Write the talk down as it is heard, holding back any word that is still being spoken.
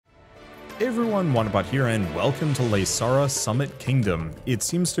Hey everyone, Wanderbot here, and welcome to Laysara Summit Kingdom. It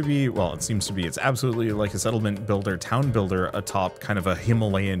seems to be, it's absolutely like a settlement builder, town builder atop kind of a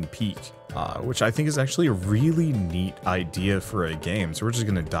Himalayan peak, which I think is actually a really neat idea for a game. So we're just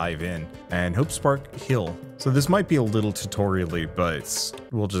gonna dive in and hope Spark Hill. So this might be a little tutorial-y, but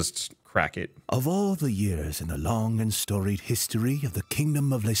we'll just crack it. Of all the years in the long and storied history of the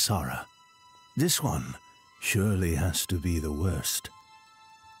Kingdom of Laysara, this one surely has to be the worst.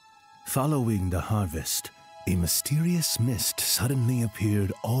 Following the harvest, a mysterious mist suddenly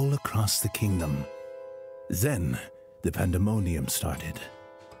appeared all across the kingdom. Then, the pandemonium started.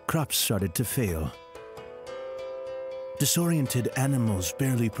 Crops started to fail. Disoriented animals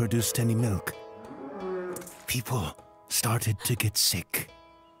barely produced any milk. People started to get sick.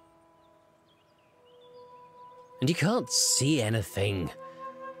 And you can't see anything.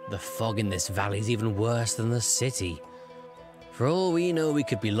 The fog in this valley is even worse than the city. For all we know, we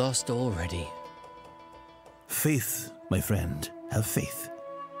could be lost already. Faith, my friend, have faith.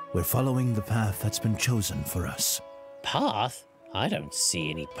 We're following the path that's been chosen for us. Path? I don't see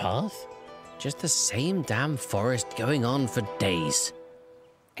any path. Just the same damn forest going on for days.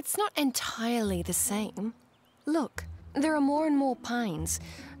 It's not entirely the same. Look, there are more and more pines,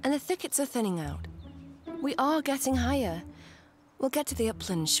 and the thickets are thinning out. We are getting higher. We'll get to the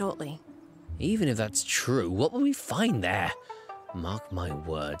uplands shortly. Even if that's true, what will we find there? Mark my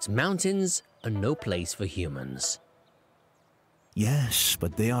words, mountains are no place for humans. Yes,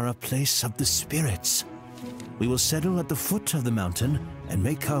 but they are a place of the spirits. We will settle at the foot of the mountain and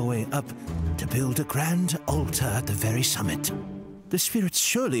make our way up to build a grand altar at the very summit. The spirits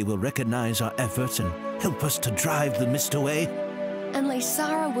surely will recognize our efforts and help us to drive the mist away. And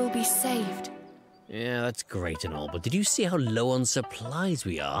Laysara will be saved. Yeah, that's great and all, but did you see how low on supplies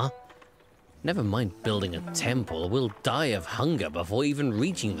we are? Never mind building a temple, we'll die of hunger before even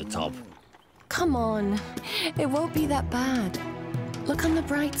reaching the top. Come on, it won't be that bad. Look on the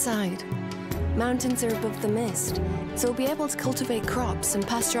bright side. Mountains are above the mist, so we'll be able to cultivate crops and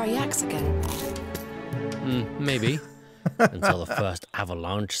pasture our yaks again. Maybe. Until the first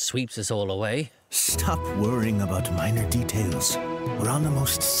avalanche sweeps us all away. Stop worrying about minor details. We're on the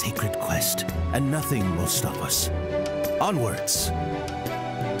most sacred quest, and nothing will stop us. Onwards!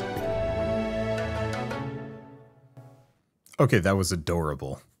 Okay, that was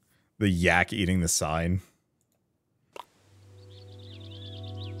adorable. The yak eating the sign.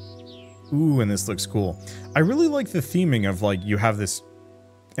 Ooh, and this looks cool. I really like the theming of, like, you have this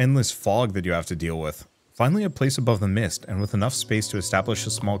endless fog that you have to deal with. Finally a place above the mist, and with enough space to establish a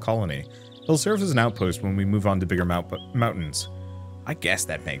small colony. It'll serve as an outpost when we move on to bigger mountains. I guess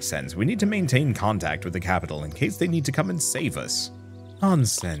that makes sense. We need to maintain contact with the capital in case they need to come and save us.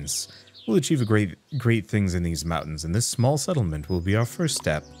 Nonsense. We'll achieve great things in these mountains, and this small settlement will be our first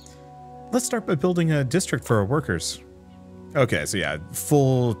step. Let's start by building a district for our workers. Okay, so yeah,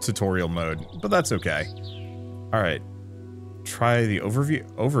 full tutorial mode, but that's okay. All right, try the overview.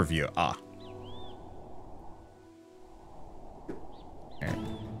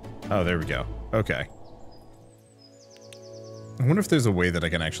 Oh, there we go. Okay. I wonder if there's a way that I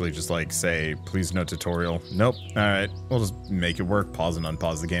can actually just, like, say, please no tutorial. Nope. Alright, we'll just make it work. Pause and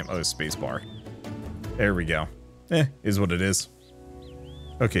unpause the game. Oh, spacebar. There we go. Is what it is.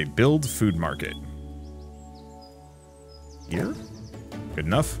 Okay, build food market. Here? Good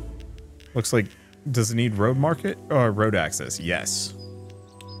enough. Looks like, does it need road market? Or road access? Yes.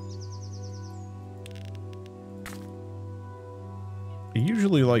 I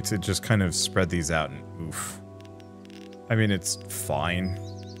usually like to just kind of spread these out and oof. I mean, it's fine.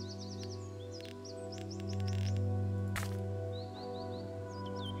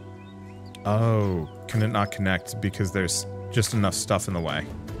 Oh, can it not connect because there's just enough stuff in the way?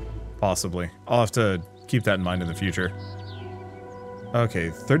 Possibly. I'll have to keep that in mind in the future. Okay,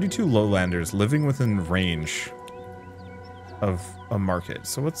 32 lowlanders living within range of a market.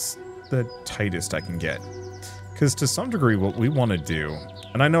 So what's the tightest I can get? Because to some degree what we want to do,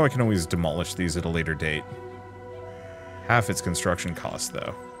 and I know I can always demolish these at a later date. Half its construction cost,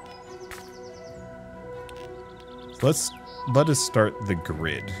 though. So let us start the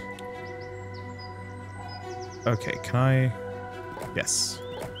grid. Okay, can I? Yes.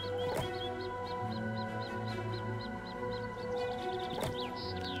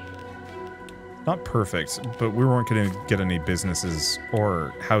 Not perfect, but we weren't going to get any businesses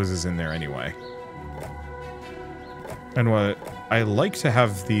or houses in there anyway. And what I like to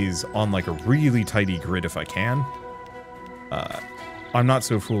have these on like a really tidy grid if I can. I'm not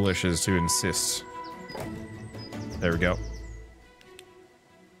so foolish as to insist. There we go.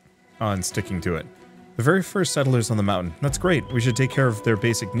 On sticking to it. The very first settlers on the mountain. That's great. We should take care of their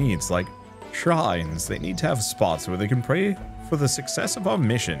basic needs, like Shrines. They need to have spots where they can pray for the success of our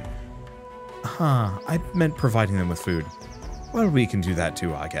mission. Huh, I meant providing them with food. Well, we can do that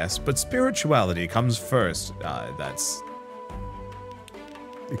too, I guess, but spirituality comes first. That's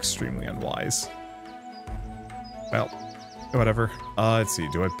extremely unwise. Well, whatever. Let's see,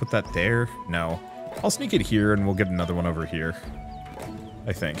 do I put that there? No. I'll sneak it here and we'll get another one over here.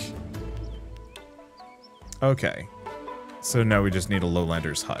 I think. Okay. So now we just need a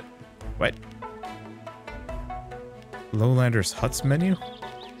Lowlander's hut. What? Lowlander's huts menu?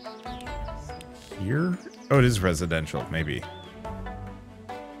 Here? Oh, it is residential, maybe.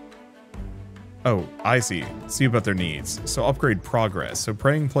 Oh, I see. See about their needs. So upgrade progress. So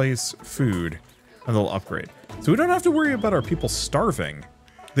praying place, food, and they'll upgrade. So we don't have to worry about our people starving.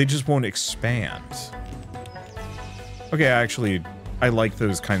 They just won't expand. Okay, actually, I like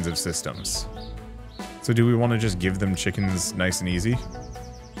those kinds of systems. So do we want to just give them chickens nice and easy?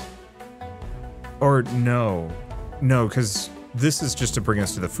 Or no. No, because this is just to bring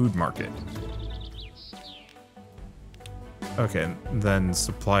us to the food market. Okay, then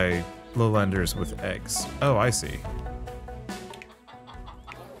supply Lowlanders with eggs. Oh, I see.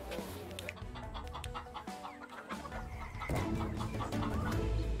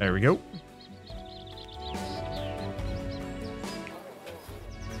 There we go.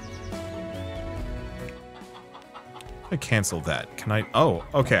 I canceled that. Can I? Oh,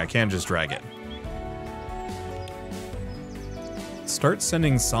 okay, I can just drag it. Start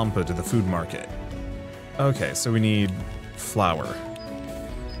sending Sampa to the food market. Okay, so we need flour.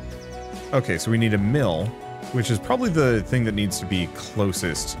 Okay, so we need a mill, which is probably the thing that needs to be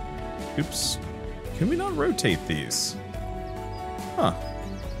closest. Oops. Can we not rotate these? Huh.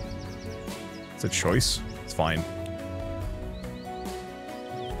 It's a choice. It's fine.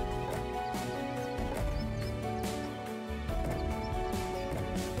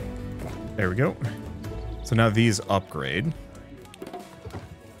 There we go. So now these upgrade.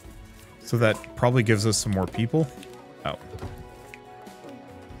 So that probably gives us some more people. Oh.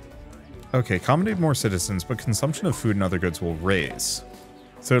 Okay, accommodate more citizens, but consumption of food and other goods will raise.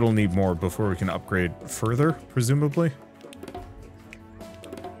 So it'll need more before we can upgrade further, presumably.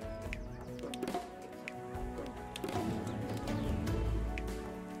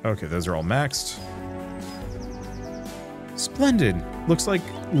 Okay, those are all maxed. Splendid! Looks like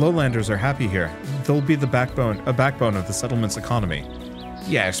Lowlanders are happy here. They'll be a backbone of the settlement's economy.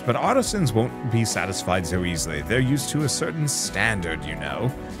 Yes, but artisans won't be satisfied so easily. They're used to a certain standard, you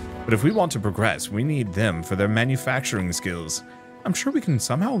know. But if we want to progress, we need them for their manufacturing skills. I'm sure we can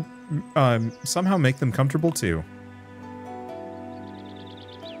somehow make them comfortable too.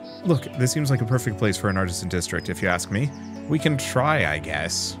 Look, this seems like a perfect place for an artisan district, if you ask me. We can try, I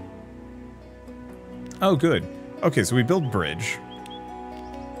guess. Oh, good. Okay, so we build bridge.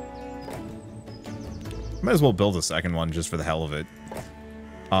 Might as well build a second one just for the hell of it.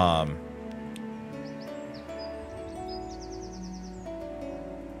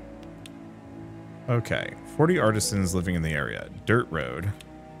 Okay, 40 artisans living in the area. Dirt road.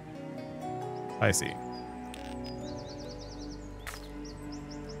 I see.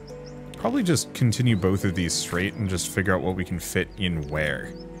 Probably just continue both of these straight and just figure out what we can fit in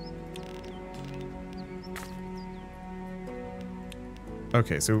where.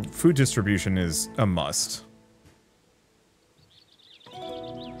 Okay, so food distribution is a must.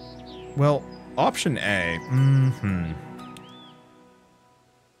 Well, option A.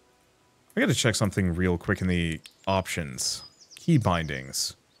 I gotta check something real quick in the options. Key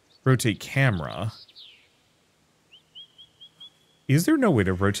bindings. Rotate camera. Is there no way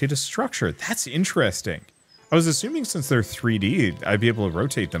to rotate a structure? That's interesting. I was assuming since they're 3D, I'd be able to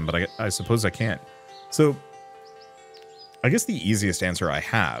rotate them, but I suppose I can't. So, I guess the easiest answer I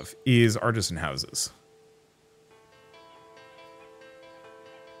have is artisan houses.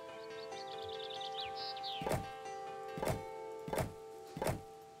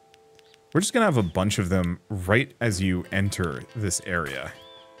 We're just going to have a bunch of them right as you enter this area.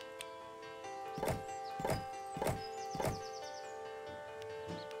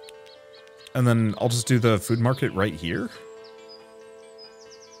 And then I'll just do the food market right here.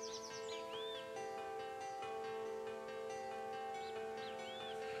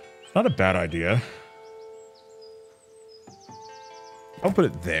 Not a bad idea. I'll put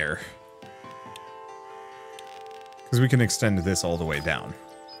it there. Because we can extend this all the way down.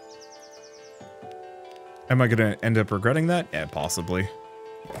 Am I going to end up regretting that? Yeah, possibly.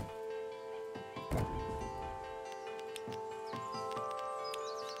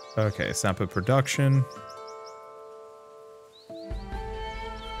 Okay, sample production.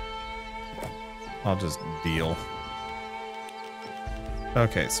 I'll just deal.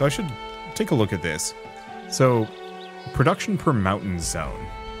 Okay, so I should take a look at this. So, production per mountain zone.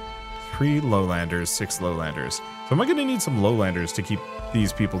 3 lowlanders, 6 lowlanders. So am I going to need some lowlanders to keep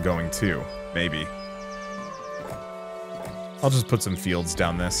these people going too? Maybe. I'll just put some fields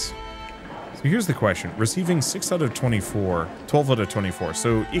down this. So here's the question. Receiving 6 out of 24, 12 out of 24.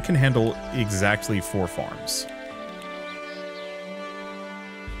 So it can handle exactly 4 farms.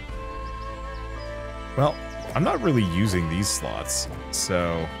 Well, I'm not really using these slots,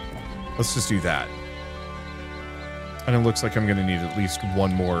 so let's just do that. And it looks like I'm going to need at least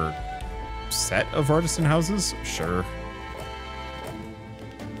one more set of artisan houses? Sure.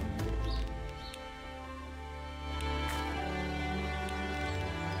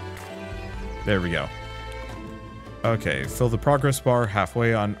 There we go. Okay, fill the progress bar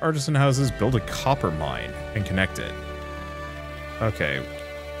halfway on artisan houses, build a copper mine, and connect it. Okay,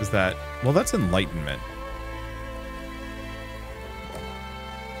 is that... Well, that's enlightenment.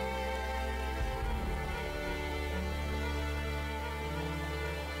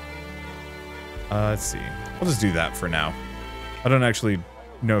 Let's see. I'll just do that for now. I don't actually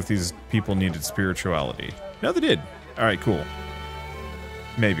know if these people needed spirituality. No, they did. Alright, cool.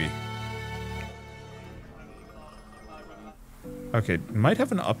 Maybe. Okay, might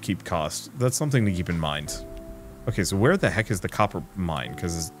have an upkeep cost. That's something to keep in mind. Okay, so where the heck is the copper mine?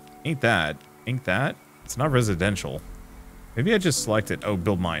 Because ain't that? It's not residential. Maybe I just select it. Oh,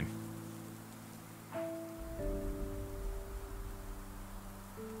 build mine.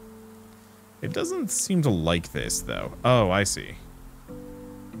 It doesn't seem to like this, though. Oh, I see.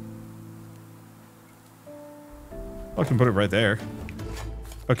 I can put it right there.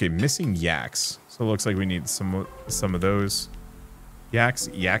 Okay, missing yaks. So it looks like we need some of those. Yaks,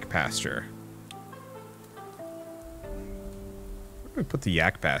 yak pasture. Where do I put the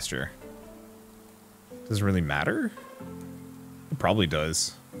yak pasture? Does it really matter? It probably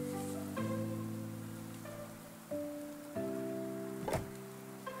does.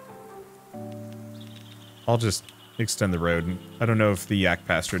 I'll just extend the road. I don't know if the yak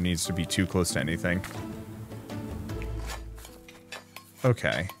pasture needs to be too close to anything.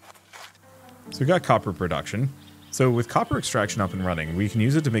 Okay. So we got copper production. So with copper extraction up and running, we can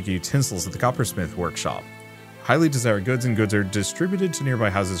use it to make utensils at the coppersmith workshop. Highly desired goods and goods are distributed to nearby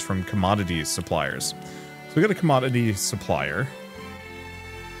houses from commodity suppliers. So we got a commodity supplier.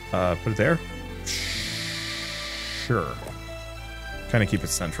 Put it there. Sure. Kind of keep it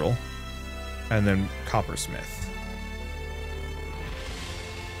central. And then coppersmith.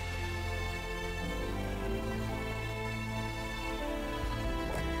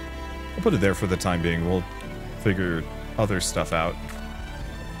 I'll put it there for the time being. We'll figure other stuff out.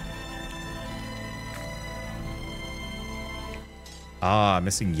 Ah,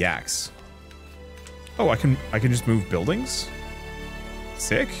 missing yaks. Oh, I can just move buildings?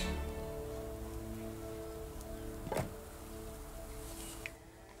 Sick.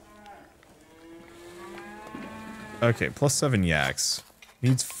 Okay, plus 7 yaks.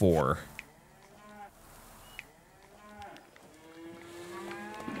 Needs 4.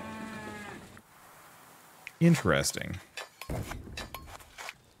 Interesting.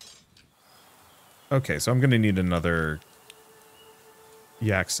 Okay, so I'm going to need another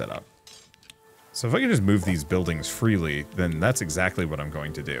yak setup. So if I can just move these buildings freely, then that's exactly what I'm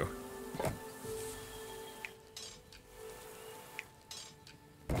going to do.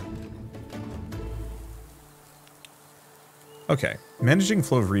 Okay, managing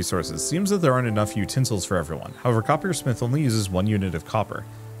flow of resources. Seems that there aren't enough utensils for everyone. However, coppersmith only uses 1 unit of copper.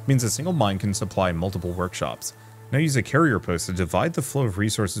 It means a single mine can supply multiple workshops. Now use a carrier post to divide the flow of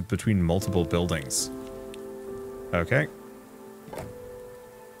resources between multiple buildings. Okay.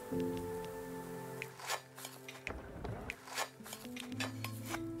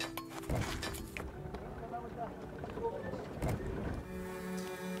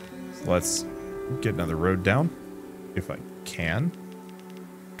 So let's get another road down, if I can.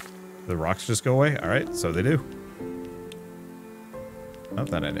 The rocks just go away? Alright, so they do. Oh,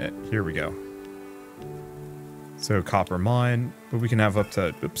 that ain't it. Here we go. So, copper mine, but we can have up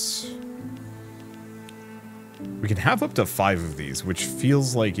to... Oops. We can have up to 5 of these, which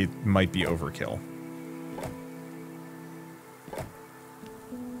feels like it might be overkill.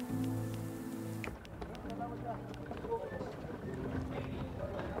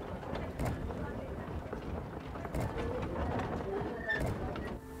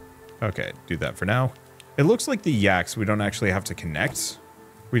 Okay, do that for now. It looks like the yaks we don't actually have to connect.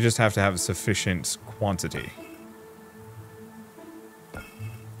 We just have to have sufficient quantity.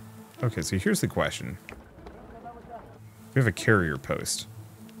 Okay, so here's the question. We have a carrier post.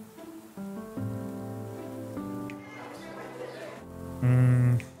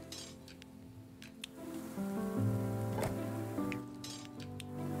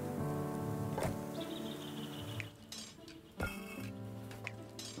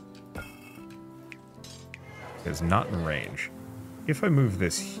 is not in range. If I move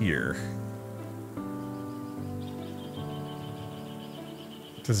this here...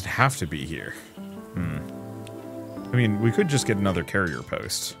 Does it have to be here? I mean, we could just get another carrier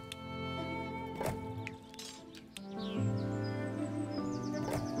post.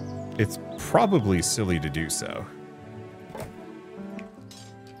 It's probably silly to do so.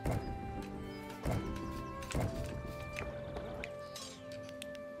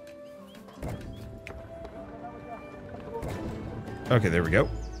 Okay, there we go.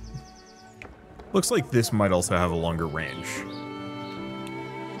 Looks like this might also have a longer range.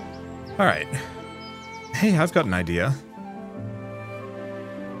 Alright. Hey, I've got an idea.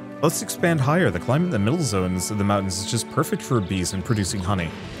 Let's expand higher. The climate in the middle zones of the mountains is just perfect for bees and producing honey.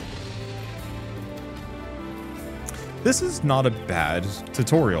 This is not a bad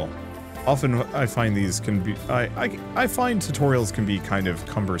tutorial. Often I find these can be... I find tutorials can be kind of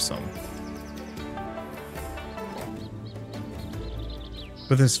cumbersome.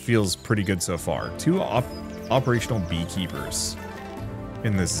 But this feels pretty good so far. 2 operational beekeepers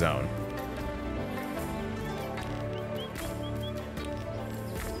in this zone.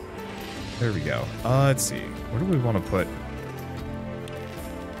 There we go. Let's see. Where do we want to put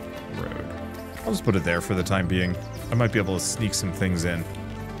road? I'll just put it there for the time being. I might be able to sneak some things in.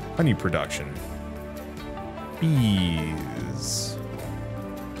 Honey production. Bees.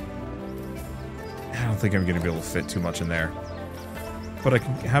 I don't think I'm going to be able to fit too much in there. But I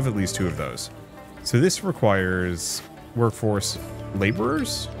can have at least 2 of those. So this requires workforce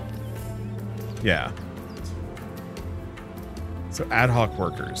laborers? Yeah. So ad hoc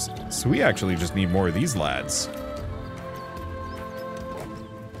workers. So we actually just need more of these lads.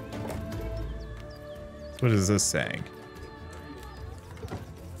 What is this saying?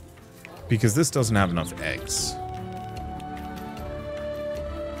 Because this doesn't have enough eggs.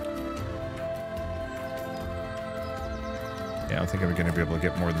 Yeah, I don't think I'm going to be able to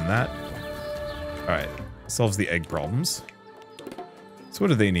get more than that. Alright, solves the egg problems. So what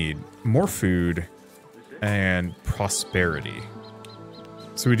do they need? More food and prosperity.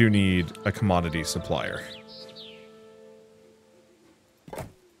 So we do need a commodity supplier.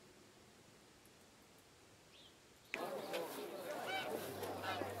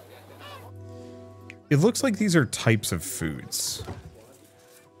 It looks like these are types of foods.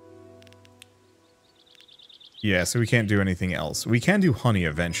 Yeah, so we can't do anything else. We can do honey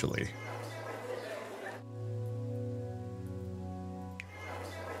eventually.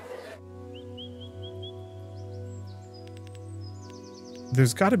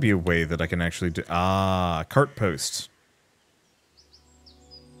 There's got to be a way that I can actually do... Ah, cart post.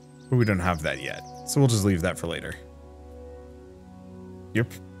 But we don't have that yet, so we'll just leave that for later. Your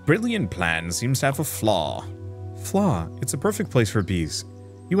brilliant plan seems to have a flaw. Flaw? It's a perfect place for bees.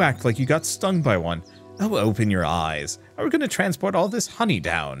 You act like you got stung by one. Oh, open your eyes. Are we going to transport all this honey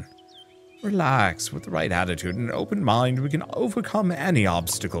down? Relax. With the right attitude and an open mind, we can overcome any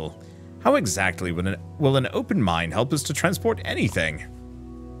obstacle. How exactly will an open mind help us to transport anything?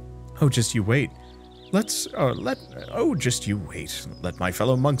 Oh, just you wait. Let's get my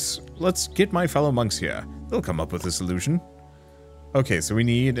fellow monks here. They'll come up with a solution. Okay, so we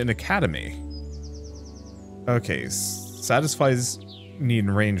need an academy. Okay, satisfies need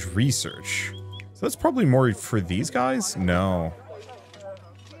and range research. So that's probably more for these guys? No.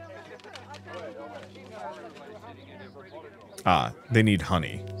 Ah, they need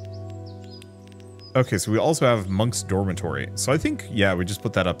honey. Okay, so we also have Monk's Dormitory. So I think, yeah, we just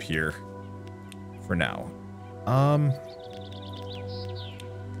put that up here for now. I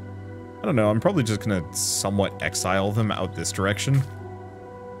don't know. I'm probably just going to somewhat exile them out this direction.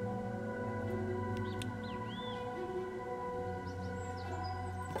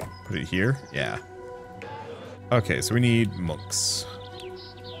 Put it here? Yeah. Okay, so we need monks.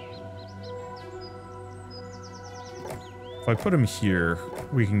 If I put them here,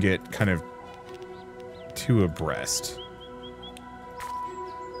 we can get kind of 2 abreast.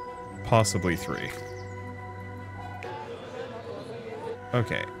 Possibly 3.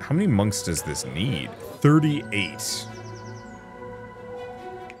 Okay, how many monks does this need? 38.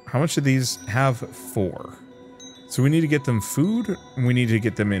 How much do these have? 4. So we need to get them food, and we need to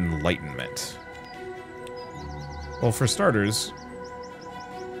get them enlightenment. Well, for starters...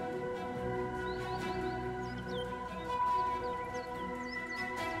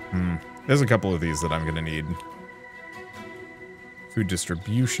 There's a couple of these that I'm going to need. Food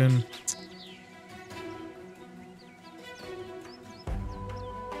distribution.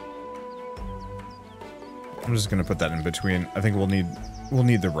 I'm just going to put that in between. I think we'll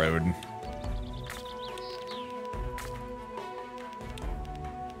need the road.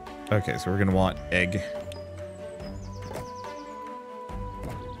 Okay, so we're going to want egg.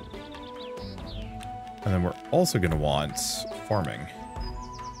 And then we're also going to want farming.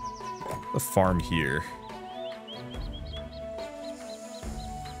 The farm here.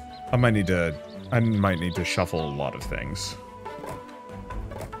 I might need to shuffle a lot of things.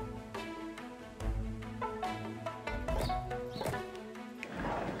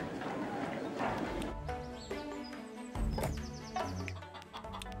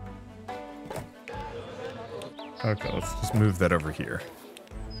 Okay, let's just move that over here.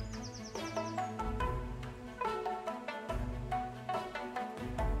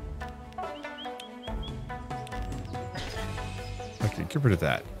 Okay, get rid of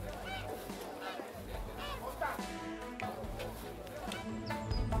that.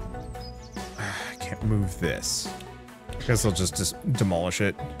 I can't move this. I guess I'll just demolish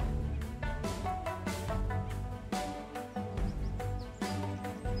it.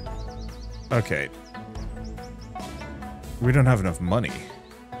 Okay. We don't have enough money.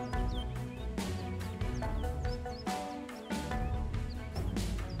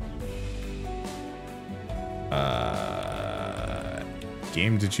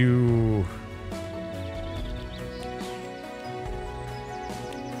 Game, did you...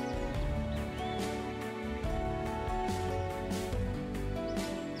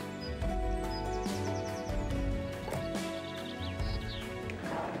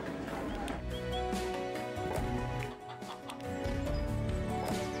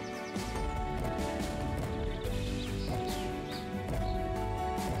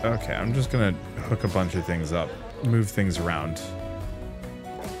 Okay, I'm just gonna hook a bunch of things up, move things around.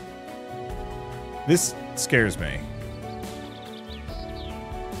 This scares me.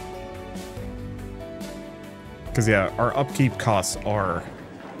 Because, yeah, our upkeep costs are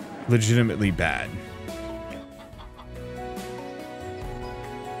legitimately bad.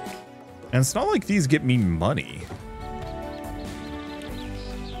 And it's not like these get me money.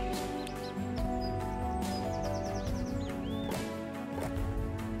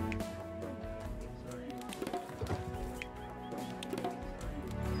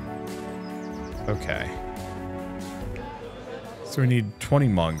 Okay. So we need 20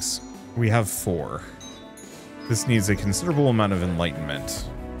 monks. We have 4. This needs a considerable amount of enlightenment.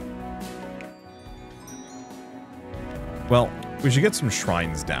 Well, we should get some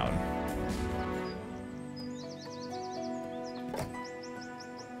shrines down.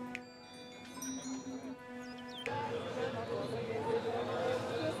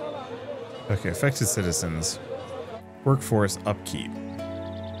 Okay, affected citizens. Workforce upkeep.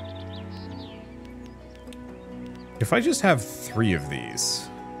 If I just have 3 of these...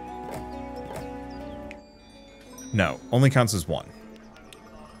 No, only counts as 1.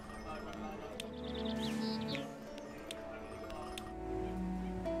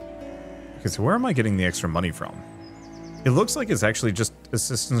 Okay, so where am I getting the extra money from? It looks like it's actually just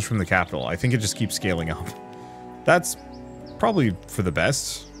assistance from the capital. I think it just keeps scaling up. That's probably for the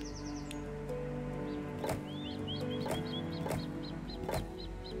best.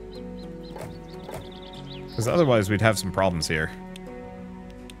 Because otherwise we'd have some problems here.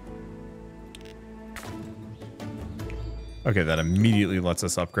 Okay, that immediately lets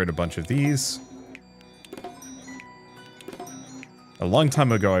us upgrade a bunch of these. A long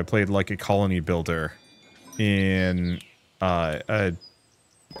time ago, I played like a colony builder in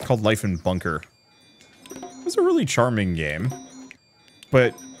called Life in Bunker. It was a really charming game,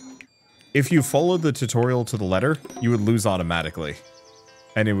 but if you followed the tutorial to the letter, you would lose automatically.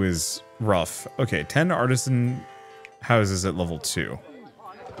 And it was rough. Okay, 10 artisan houses at level 2.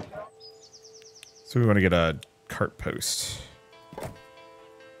 So we want to get a cart post.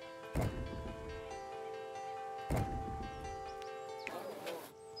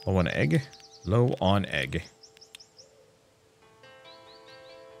 Low on egg? Low on egg.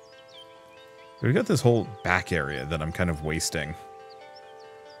 So we got this whole back area that I'm kind of wasting.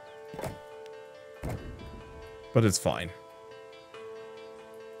 But it's fine.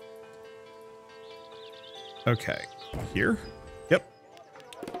 Okay, here? Yep.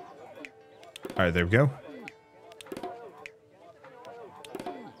 Alright, there we go.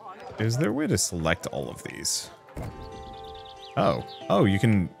 Is there a way to select all of these? Oh, you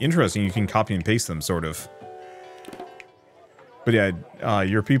can, interesting, you can copy and paste them, sort of. But yeah,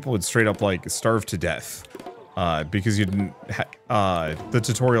 your people would straight up, like, starve to death. Because you didn't, the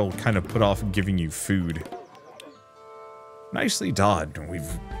tutorial kind of put off giving you food. Nicely done.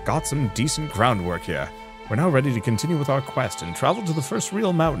 We've got some decent groundwork here. We're now ready to continue with our quest and travel to the first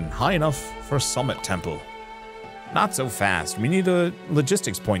real mountain, high enough for Summit Temple. Not so fast. We need a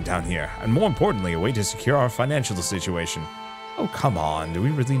logistics point down here, and more importantly, a way to secure our financial situation. Oh, come on. Do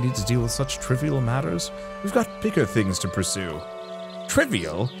we really need to deal with such trivial matters? We've got bigger things to pursue.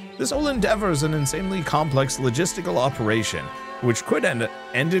 Trivial? This whole endeavor is an insanely complex logistical operation, which could end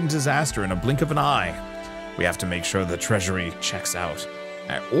in disaster in a blink of an eye. We have to make sure the treasury checks out.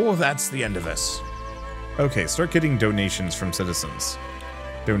 Or that's the end of us. Okay, start getting donations from citizens.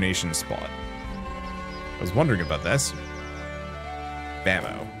 Donation spot. I was wondering about this.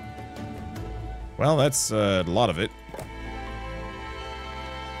 Bammo. Well, that's a lot of it.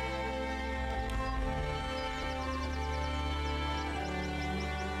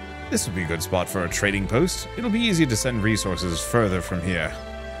 This would be a good spot for a trading post. It'll be easy to send resources further from here.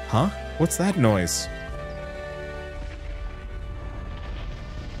 Huh? What's that noise?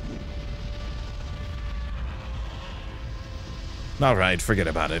 Alright, forget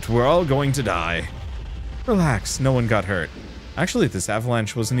about it. We're all going to die. Relax, no one got hurt. Actually, this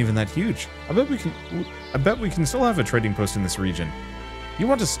avalanche wasn't even that huge. I bet we can still have a trading post in this region. You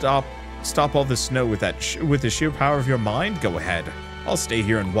want to stop all this snow with the sheer power of your mind? Go ahead. I'll stay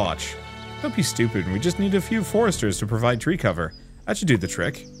here and watch. Don't be stupid. We just need a few foresters to provide tree cover. That should do the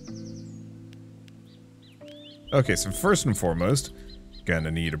trick. Okay, so first and foremost, gonna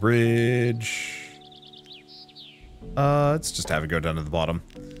need a bridge. Let's just have it go down to the bottom.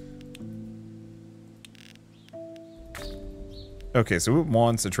 Okay, so it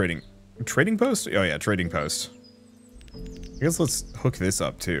wants a trading post? Oh yeah, trading post. I guess let's hook this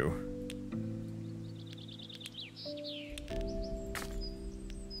up too.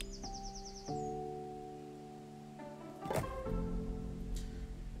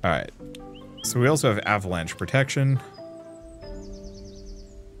 Alright. So we also have avalanche protection.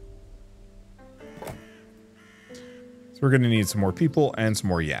 So we're gonna need some more people and some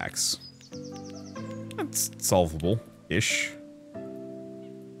more yaks. That's solvable-ish.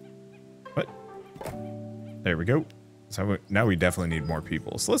 What? There we go. So now we definitely need more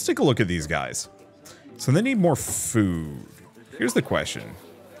people. So let's take a look at these guys. So they need more food. Here's the question.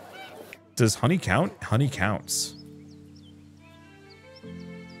 Does honey count? Honey counts.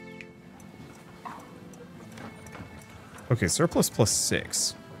 Okay, surplus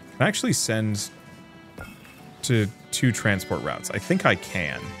 +6. Can I actually send to 2 transport routes? I think I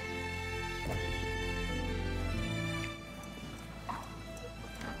can.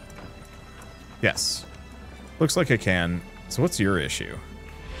 Yes. Looks like I can. So what's your issue?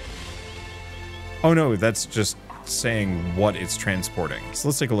 Oh no, that's just saying what it's transporting. So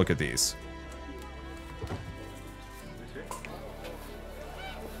let's take a look at these.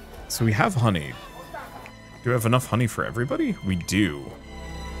 So we have honey. Do we have enough honey for everybody? We do.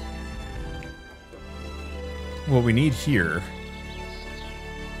 What we need here...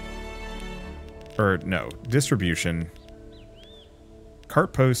 Or, no. Distribution.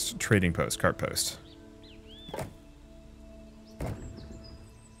 Cart post, trading post, cart post.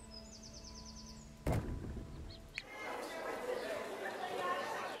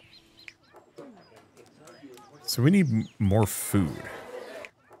 So we need more food.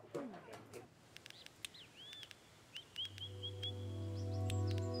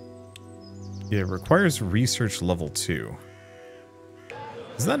 Yeah, it requires research level 2.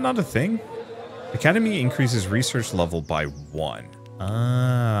 Is that not a thing? Academy increases research level by 1.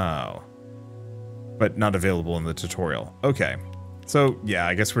 Oh. But not available in the tutorial. Okay. So, yeah,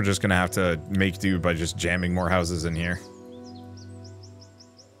 I guess we're just gonna have to make do by just jamming more houses in here.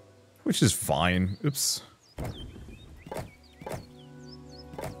 Which is fine. Oops.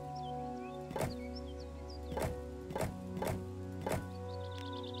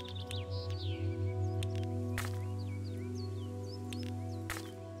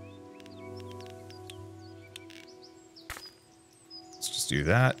 Do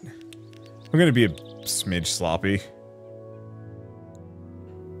that. I'm gonna be a smidge sloppy.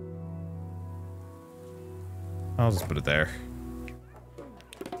 I'll just put it there.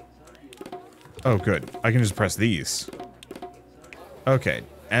 Oh, good. I can just press these. Okay,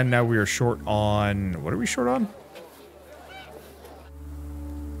 and now we are short on... What are we short on?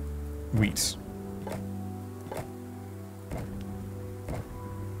 Wheat.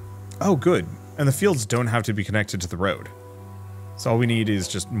 Oh, good. And the fields don't have to be connected to the road. So all we need is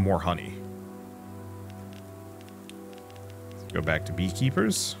just more honey. Let's go back to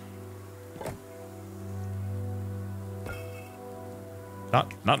beekeepers.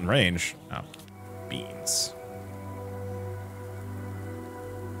 Not in range. Oh, beans.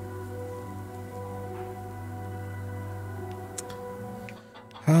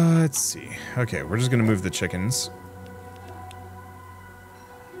 Let's see. Okay, we're just gonna move the chickens.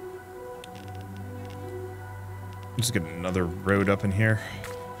 Just get another road up in here.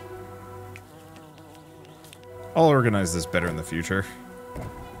 I'll organize this better in the future.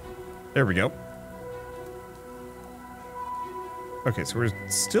 There we go. Okay, so we're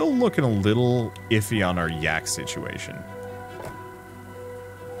still looking a little iffy on our yak situation.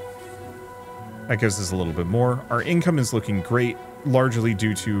 That gives us a little bit more. Our income is looking great, largely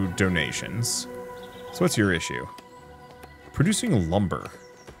due to donations. So what's your issue? Producing lumber.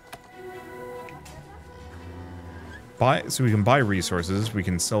 So we can buy resources, we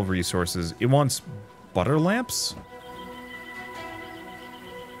can sell resources. It wants butter lamps?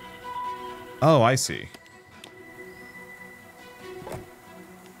 Oh, I see.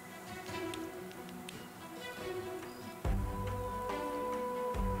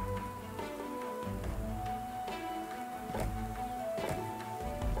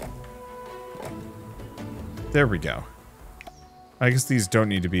 There we go. I guess these don't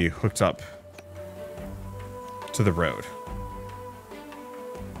need to be hooked up to the road.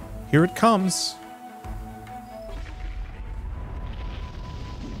 Here it comes.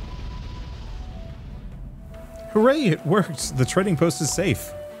 Hooray, it worked. The trading post is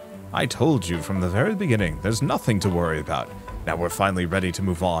safe. I told you from the very beginning, there's nothing to worry about. Now we're finally ready to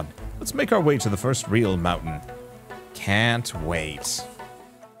move on. Let's make our way to the first real mountain. Can't wait.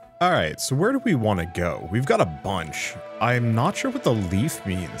 Alright, so where do we want to go? We've got a bunch. I'm not sure what the leaf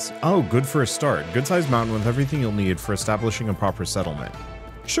means. Oh, good for a start. Good-sized mountain with everything you'll need for establishing a proper settlement.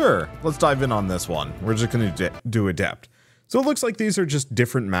 Sure, let's dive in on this one. We're just going to do Adept. So it looks like these are just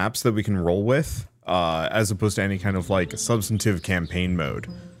different maps that we can roll with, as opposed to any kind of, like, substantive campaign mode.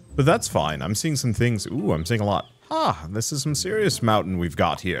 But that's fine. I'm seeing some things. Ooh, I'm seeing a lot. Ah, this is some serious mountain we've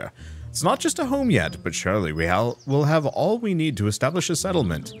got here. It's not just a home yet, but surely we'll have all we need to establish a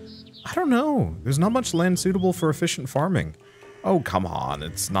settlement. I don't know. There's not much land suitable for efficient farming. Oh, come on.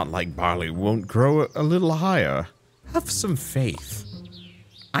 It's not like barley won't grow a little higher. Have some faith.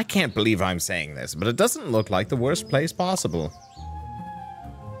 I can't believe I'm saying this, but it doesn't look like the worst place possible.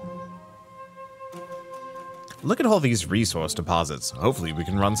 Look at all these resource deposits. Hopefully we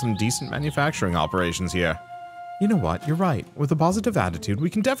can run some decent manufacturing operations here. You know what? You're right. With a positive attitude, we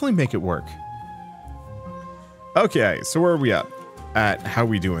can definitely make it work. Okay, so where are we at how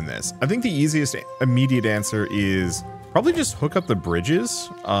we doing this? I think the easiest immediate answer is probably just hook up the bridges,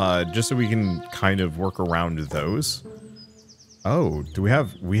 just so we can kind of work around those. Oh, do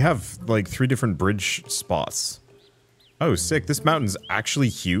we have like 3 different bridge spots. Oh, sick. This mountain's actually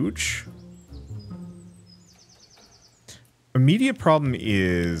huge. Immediate problem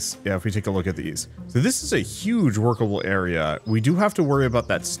is, yeah, if we take a look at these. So this is a huge workable area. We do have to worry about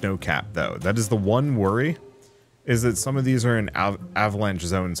that snow cap, though. That is the one worry, is that some of these are in avalanche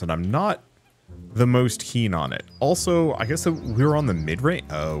zones, and I'm not the most keen on it. Also, I guess that we were on the mid-range.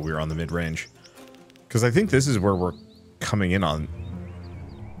 Oh, we were on the mid-range. Because I think this is where we're coming in on.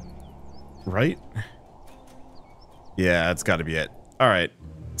 Right? Yeah, that's got to be it. All right.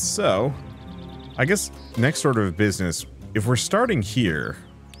 So, I guess next order of business, if we're starting here,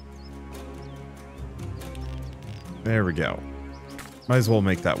 there we go. Might as well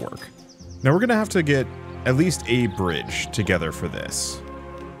make that work. Now we're going to have to get at least a bridge together for this.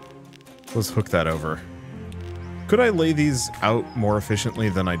 Let's hook that over. Could I lay these out more efficiently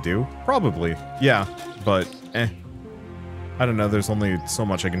than I do? Probably. Yeah, but I don't know. There's only so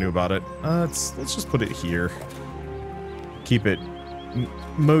much I can do about it. Let's just put it here. Keep it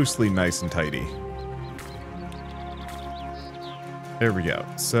mostly nice and tidy. There we go.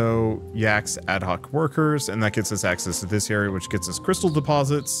 So, Yak's ad hoc workers, and that gets us access to this area, which gets us crystal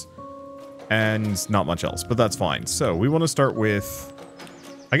deposits, and not much else, but that's fine. So, we want to start with,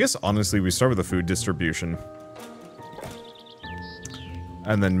 I guess, honestly, we start with the food distribution,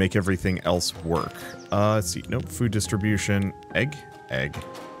 and then make everything else work. Let's see. Nope, food distribution. Egg? Egg.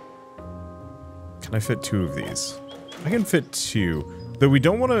 Can I fit 2 of these? I can fit 2. Though we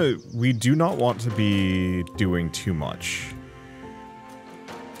do not want to be doing too much.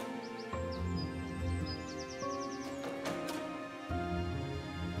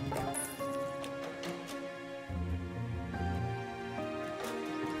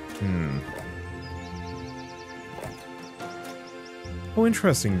 Oh,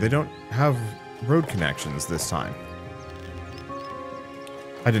 interesting. They don't have road connections this time.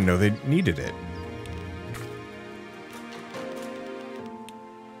 I didn't know they needed it.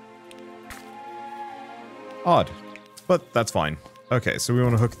 Odd. But that's fine. Okay, so we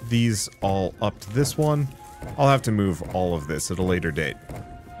want to hook these all up to this one. I'll have to move all of this at a later date.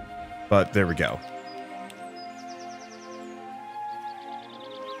 But there we go.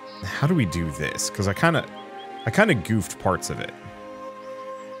 How do we do this? Because I kind of goofed parts of it.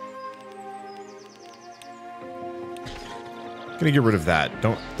 Gonna get rid of that.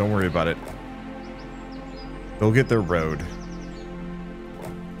 Don't worry about it. They'll get their road.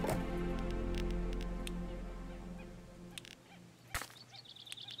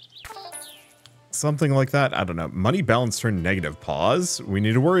 something like that. I don't know. Money balance turned negative. Pause. We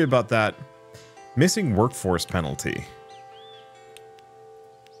need to worry about that. Missing workforce penalty.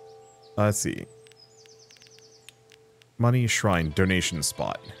 Let's see. Money shrine donation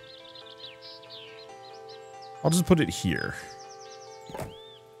spot. I'll just put it here.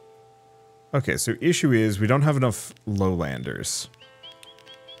 Okay, so issue is we don't have enough lowlanders.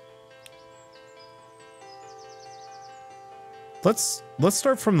 Let's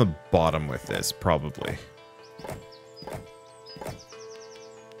start from the bottom with this, probably.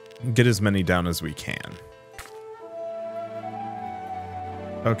 Get as many down as we can.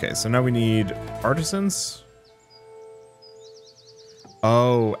 Okay, so now we need artisans.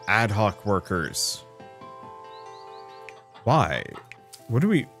 Oh, ad hoc workers. Why? What do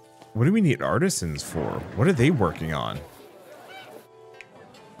we need artisans for? What are they working on?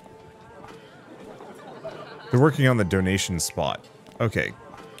 They're working on the donation spot. Okay.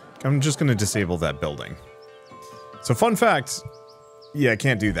 I'm just going to disable that building. So fun fact, yeah, I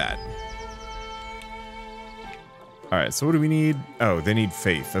can't do that. Alright, so what do we need? Oh, they need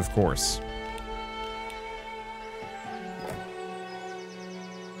faith, of course.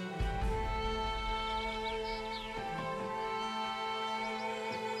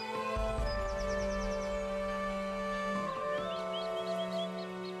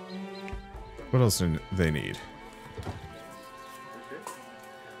 What else do they need?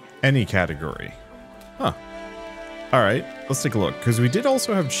 Any category. Huh. Alright, let's take a look. Because we did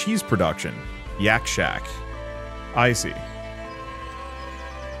also have cheese production. Yak Shack. I see.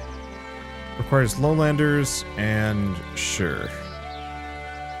 Requires lowlanders, and sure.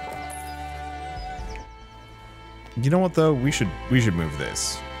 You know what though? We should move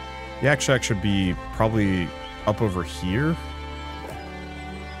this. Yak Shack should be probably up over here.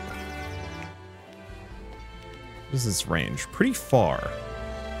 What is this range? Pretty far.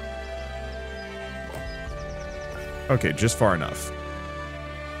 Okay, just far enough.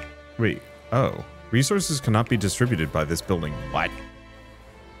 Wait, oh. Resources cannot be distributed by this building. What?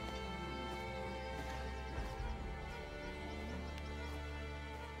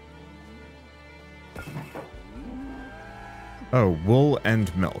 Oh, wool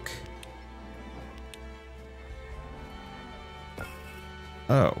and milk.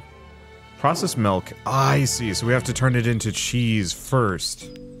 Oh. Processed milk. I see. So we have to turn it into cheese first.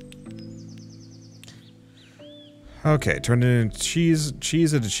 Okay, turn it into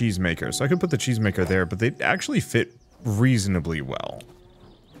cheese at a cheese maker. So I could put the cheese maker there, but they actually fit reasonably well.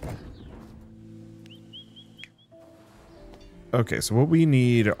 Okay, so what we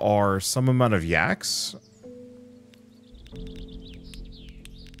need are some amount of yaks.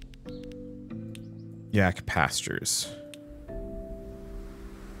 Yak pastures.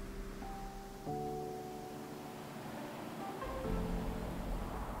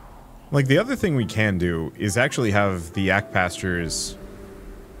 Like, the other thing we can do is actually have the yak pastures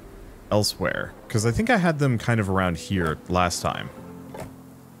elsewhere. Because I think I had them kind of around here last time.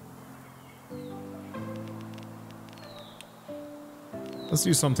 Let's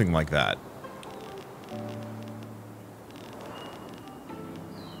do something like that.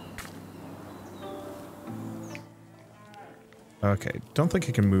 Okay, don't think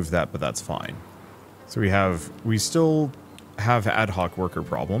I can move that, but that's fine. So we still have ad hoc worker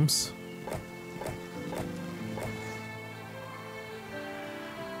problems.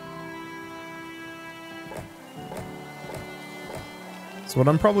 So what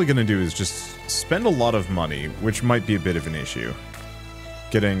I'm probably going to do is just spend a lot of money, which might be a bit of an issue,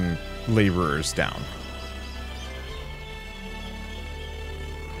 getting laborers down.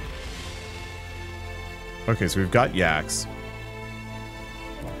 Okay, so we've got yaks.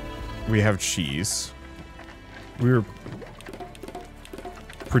 We have cheese. We're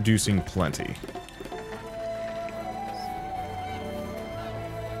producing plenty.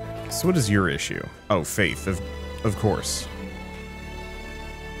 So what is your issue? Oh, faith, of course.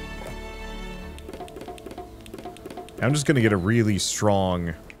 I'm just gonna get a really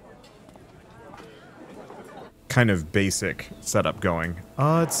strong kind of basic setup going.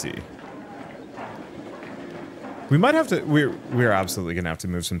 Let's see. We might have to, we're absolutely gonna have to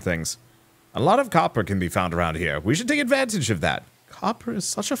move some things. A lot of copper can be found around here. We should take advantage of that. Copper is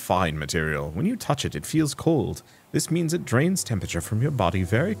such a fine material. When you touch it, it feels cold. This means it drains temperature from your body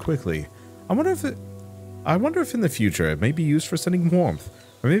very quickly. I wonder if in the future it may be used for sending warmth,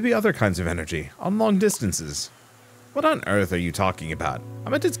 or maybe other kinds of energy, on long distances. What on earth are you talking about? I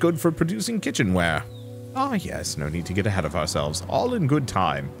meant it's good for producing kitchenware. Ah, yes, no need to get ahead of ourselves. All in good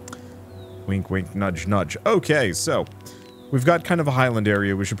time. Wink, wink, nudge, nudge. Okay, so we've got kind of a highland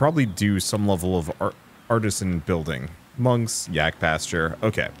area. We should probably do some level of artisan building. Monks, yak pasture.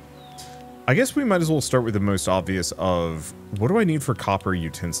 Okay. I guess we might as well start with the most obvious of what do I need for copper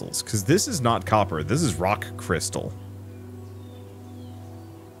utensils? Because this is not copper. This is rock crystal.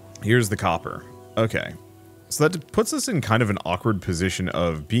 Here's the copper. Okay. So that puts us in kind of an awkward position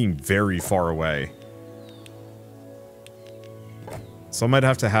of being very far away. So I might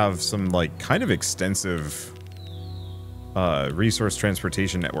have to have some, like, kind of extensive resource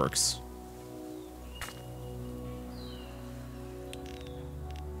transportation networks.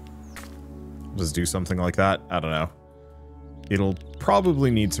 Just do something like that. I don't know. It'll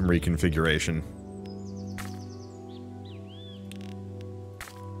probably need some reconfiguration.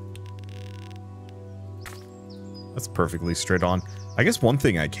 That's perfectly straight on. I guess one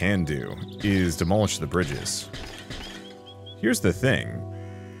thing I can do is demolish the bridges. Here's the thing.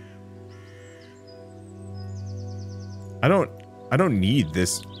 I don't need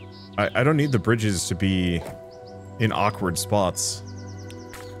this. I don't need the bridges to be in awkward spots.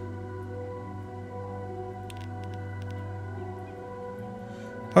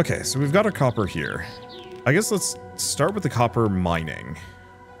 Okay, so we've got our copper here. I guess let's start with the copper mining.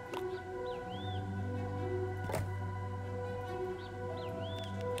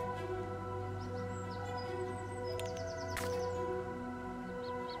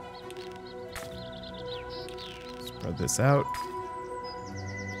 Spread this out.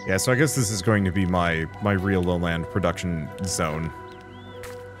 Yeah, so I guess this is going to be my real lowland production zone.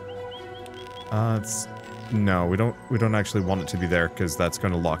 No, we don't actually want it to be there because that's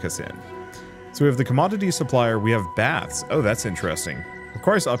going to lock us in. So we have the commodity supplier, we have baths. Oh, that's interesting.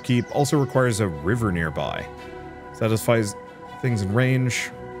 Requires upkeep, also requires a river nearby. Satisfies things in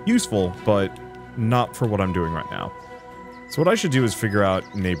range. Useful, but not for what I'm doing right now. So what I should do is figure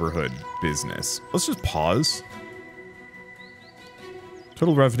out neighborhood business. Let's just pause.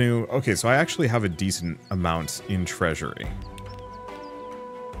 Total revenue. Okay, so I actually have a decent amount in treasury.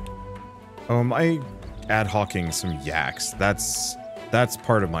 Oh, am I ad hocing some yaks? That's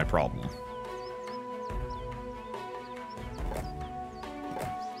part of my problem.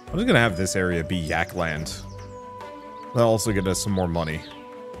 I'm just gonna have this area be yak land. That'll also get us some more money.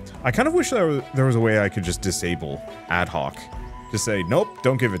 I kind of wish there was a way I could just disable ad hoc. Just say, nope,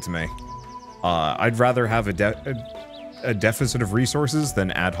 don't give it to me. I'd rather have a deficit of resources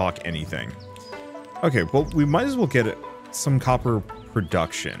than ad hoc anything. Okay, well, we might as well get some copper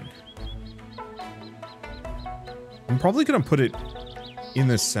production. I'm probably going to put it in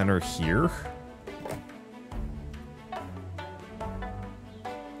the center here.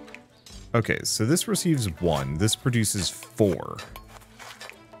 Okay, so this receives 1. This produces 4.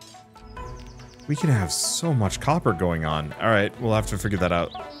 We can have so much copper going on. Alright, we'll have to figure that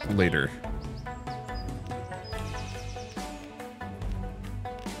out later.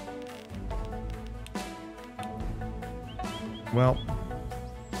 Well,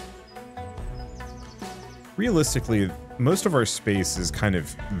 realistically, most of our space is kind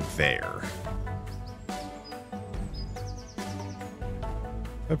of there.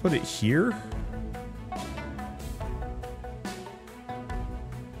 If I put it here,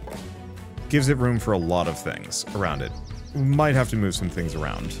 gives it room for a lot of things around it. We might have to move some things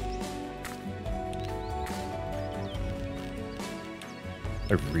around.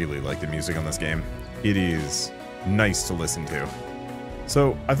 I really like the music on this game. It is nice to listen to.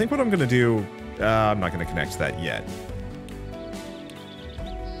 So I think what I'm gonna do, I'm not gonna connect that yet.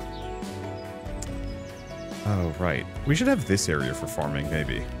 Oh, right. We should have this area for farming,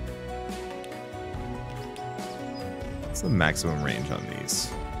 maybe. What's the maximum range on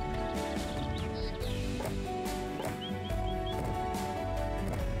these?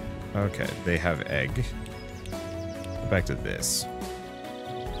 Okay, they have egg. Go back to this.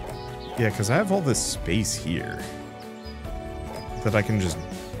 Yeah, because I have all this space here that I can just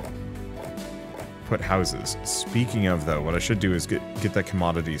put houses. Speaking of, though, what I should do is get that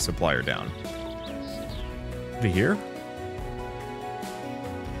commodity supplier down. Put it here?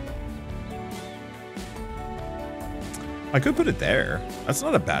 I could put it there. That's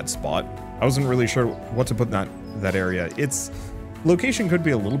not a bad spot. I wasn't really sure what to put in that area. Its location could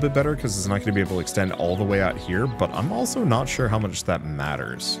be a little bit better because it's not going to be able to extend all the way out here, but I'm also not sure how much that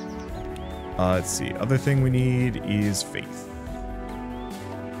matters. Let's see. Other thing we need is faith.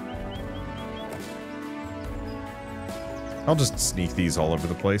 I'll just sneak these all over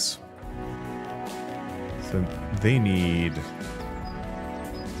the place. So they need...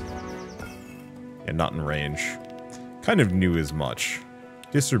 Yeah, not in range. Kind of new as much.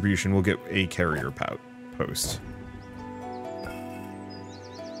 Distribution will get a carrier post.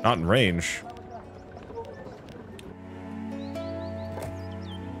 Not in range.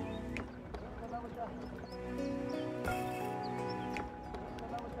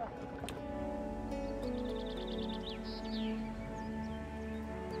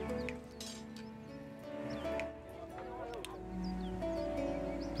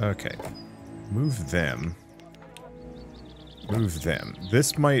 Okay. Move them. Move them.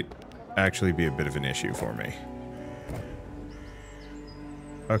 This might actually be a bit of an issue for me.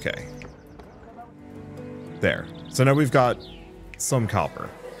 Okay. There. So now we've got some copper.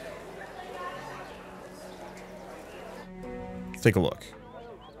 Let's take a look.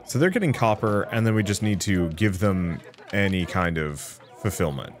 So they're getting copper, and then we just need to give them any kind of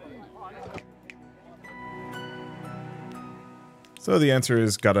fulfillment. So the answer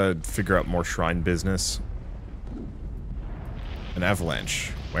is gotta figure out more shrine business. An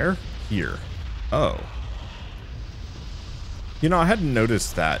avalanche. Where? Here. Oh. You know, I hadn't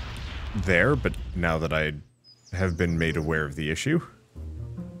noticed that there, but now that I have been made aware of the issue.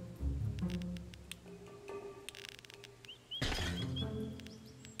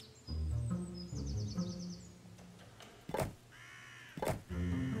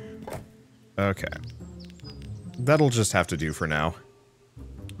 Okay. That'll just have to do for now.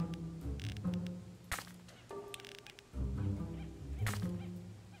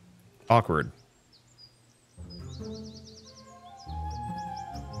 Awkward.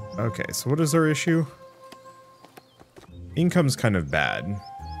 Okay, so what is our issue? Income's kind of bad.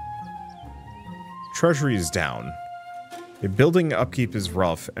 Treasury is down. The building upkeep is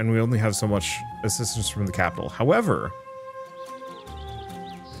rough, and we only have so much assistance from the capital. However,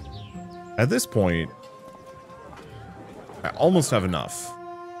 at this point, I almost have enough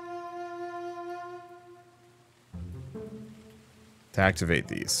to activate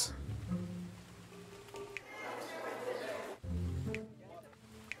these.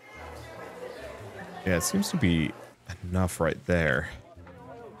 Yeah, it seems to be enough right there.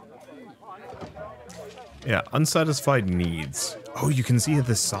 Yeah, unsatisfied needs. Oh, you can see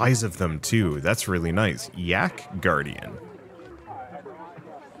the size of them too. That's really nice. Yak Guardian.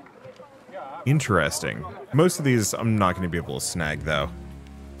 Interesting. Most of these I'm not going to be able to snag though.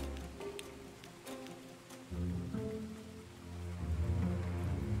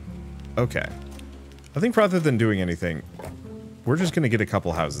 Okay. I think rather than doing anything, we're just going to get a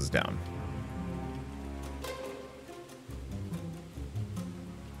couple houses down.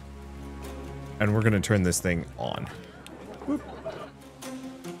 And we're going to turn this thing on. Whoop.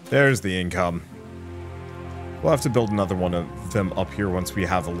 There's the income. We'll have to build another one of them up here once we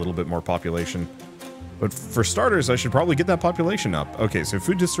have a little bit more population. But for starters, I should probably get that population up. Okay, so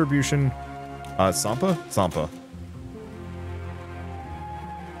food distribution. Sampa? Sampa.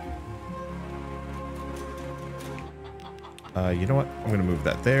 You know what? I'm going to move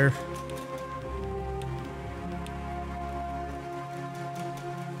that there.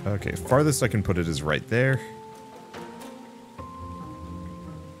 Okay, farthest I can put it is right there.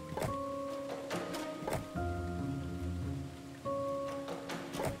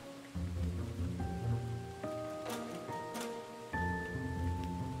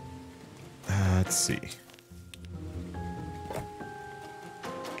 Let's see.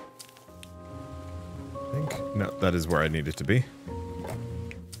 I think, no, that is where I need it to be.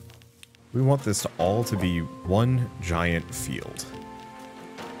 We want this all to be one giant field.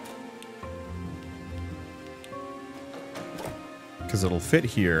 Because it'll fit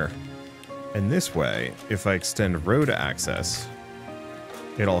here, and this way, if I extend road access,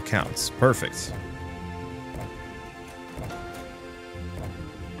 it all counts. Perfect.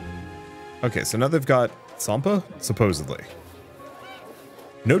 Okay, so now they've got Sampa, supposedly.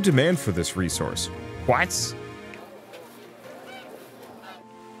 No demand for this resource. What?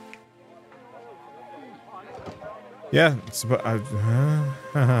 Yeah, that's a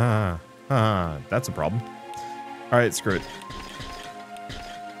problem. Alright, screw it.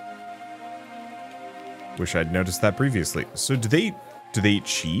 Wish I'd noticed that previously. So do they eat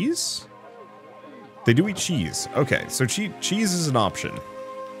cheese? They do eat cheese. Okay, so cheese is an option.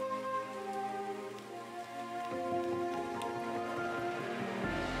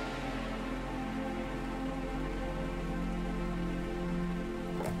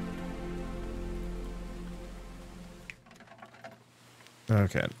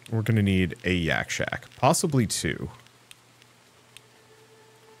 Okay, we're gonna need a yak shack, possibly two.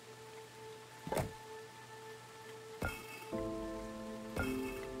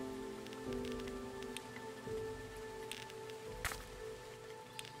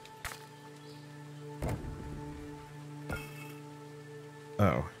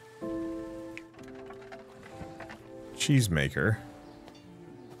 Oh. Cheesemaker.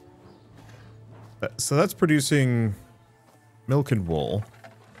 So that's producing milk and wool.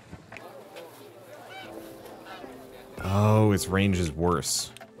 Oh, its range is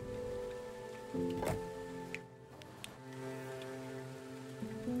worse.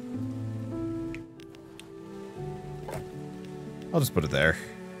 I'll just put it there.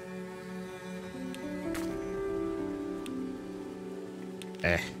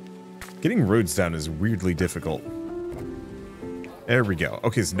 Getting roads down is weirdly difficult. There we go.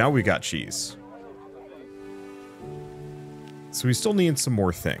 Okay, so now we got cheese. So we still need some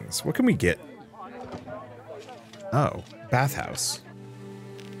more things. What can we get? Oh, bathhouse.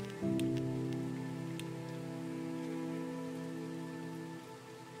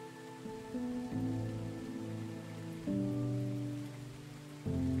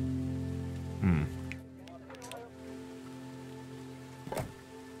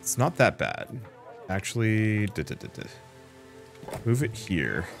 It's not that bad. Actually, move it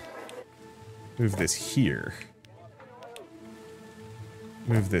here. Move this here.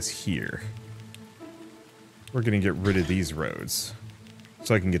 Move this here. We're gonna get rid of these roads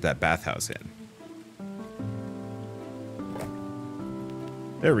so I can get that bathhouse in.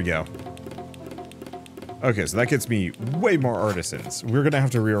 There we go. Okay, so that gets me way more artisans. We're gonna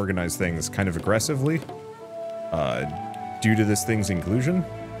have to reorganize things kind of aggressively due to this thing's inclusion.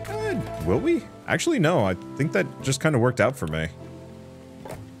 Will we? Actually, no. I think that just kind of worked out for me.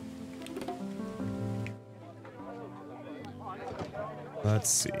 Let's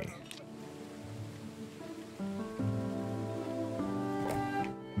see.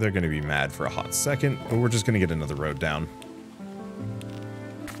 They're going to be mad for a hot second, but we're just going to get another road down.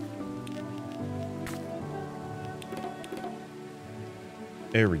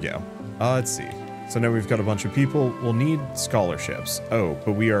 There we go. Let's see. So now we've got a bunch of people. We'll need scholarships. Oh,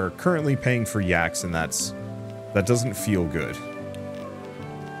 but we are currently paying for yaks, and that doesn't feel good.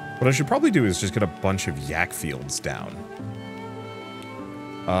 What I should probably do is just get a bunch of yak fields down.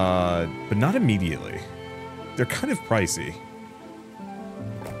 But not immediately. They're kind of pricey.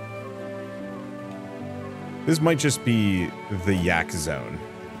 This might just be the yak zone.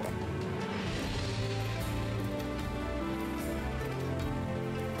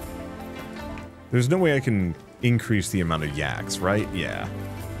 There's no way I can increase the amount of yaks, right? Yeah.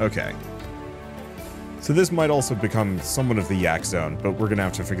 Okay. So this might also become somewhat of the yak zone, but we're gonna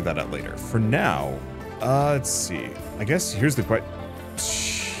have to figure that out later. For now, let's see. I guess here's the question.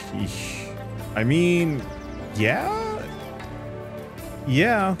 I mean, yeah?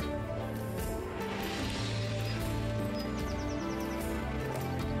 Yeah.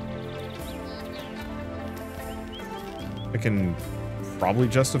 I can probably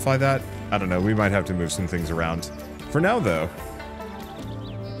justify that. I don't know, we might have to move some things around. For now, though,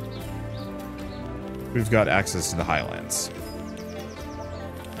 we've got access to the Highlands.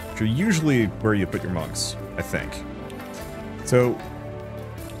 Which are usually where you put your monks, I think. So,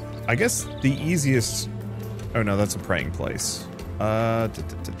 I guess the easiest... Oh no, that's a praying place. Where do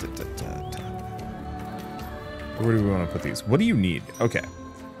we want to put these? What do you need? Okay.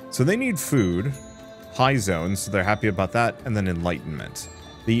 So they need food, high zones, so they're happy about that, and then enlightenment.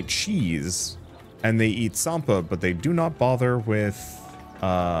 They eat cheese, and they eat sampa, but they do not bother with,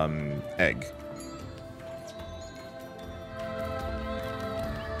 egg.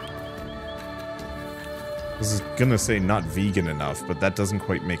 I was gonna say not vegan enough, but that doesn't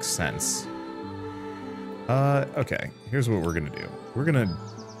quite make sense. Okay, here's what we're gonna do. We're gonna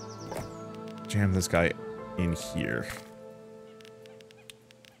jam this guy in here.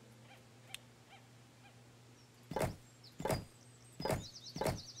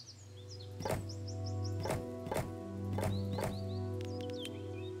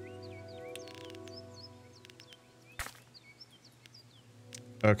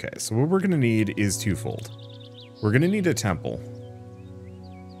 Okay, so what we're gonna need is twofold. We're gonna need a temple.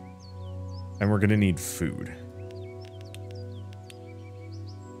 And we're gonna need food.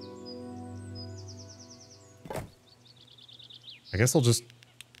 I guess I'll just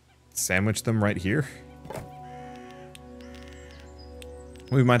sandwich them right here.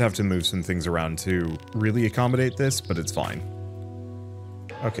 We might have to move some things around to really accommodate this, but it's fine.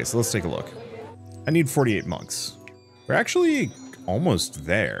 Okay, so let's take a look. I need 48 monks. We're actually almost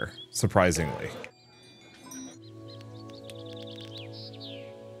there, surprisingly.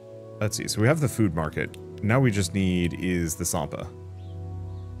 Let's see, so we have the food market. Now we just need is the sampa.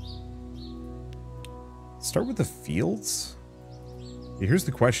 Start with the fields? Yeah, here's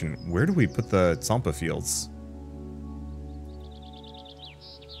the question. Where do we put the sampa fields?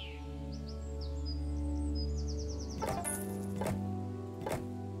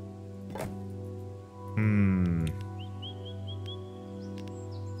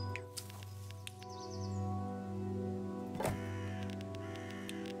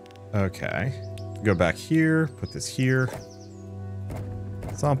 Okay. Go back here, put this here.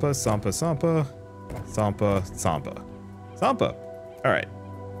 Sampa, sampa, sampa. Sampa, sampa. Sampa! Alright.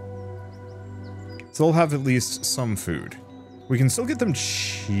 So they'll have at least some food. We can still get them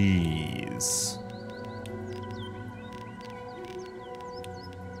cheese.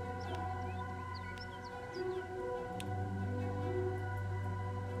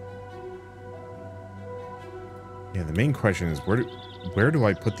 Yeah, the main question is where do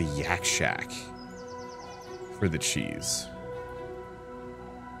I put the yak shack for the cheese?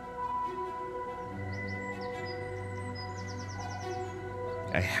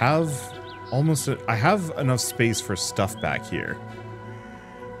 I have enough space for stuff back here.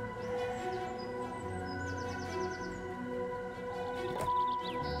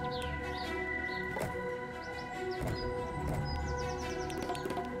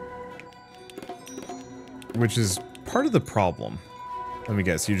 Which is part of the problem. Let me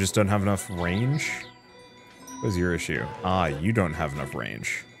guess, you just don't have enough range? What's your issue? Ah, you don't have enough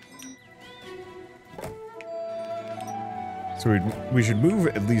range. So we should move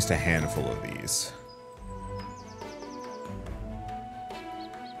at least a handful of these.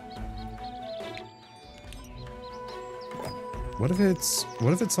 What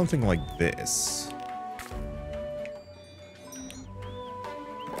if it's something like this?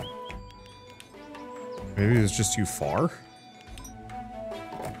 Maybe it's just too far?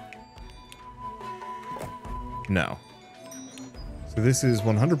 No. So this is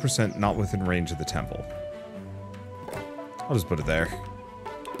 100% not within range of the temple. I'll just put it there.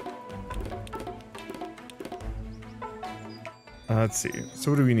 Let's see.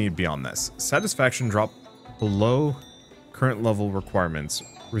 So what do we need beyond this? Satisfaction drop below current level requirements,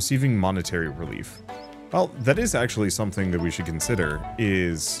 receiving monetary relief. Well, that is actually something that we should consider,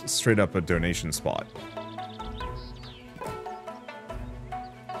 is straight up a donation spot.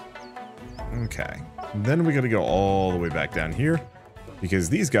 Okay. Then we gotta go all the way back down here, because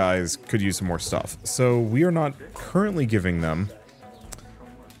these guys could use some more stuff. So we are not currently giving them...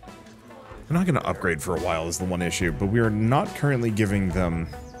 They're not gonna upgrade for a while is the one issue, but we are not currently giving them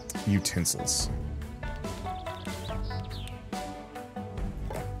utensils.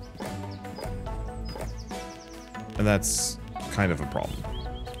 And that's kind of a problem.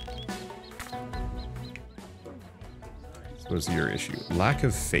 So what's your issue? Lack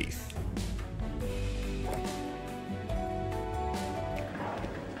of faith.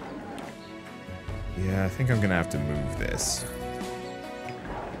 Yeah, I think I'm gonna have to move this.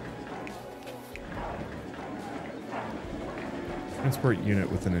 Transport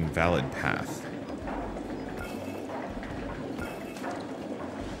unit with an invalid path.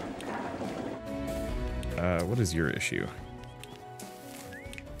 What is your issue?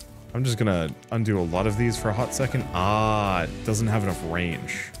 I'm just gonna undo a lot of these for a hot second. Ah, it doesn't have enough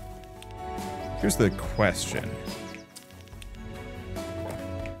range. Here's the question.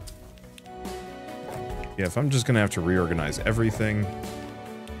 Yeah, if I'm just gonna have to reorganize everything.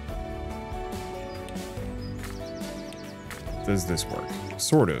 Does this work?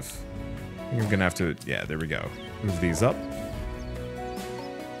 Sort of. I think I'm gonna have to, yeah, there we go. Move these up.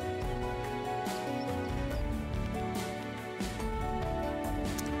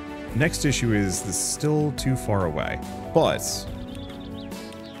 Next issue is this is still too far away, but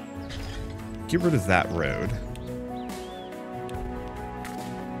get rid of that road.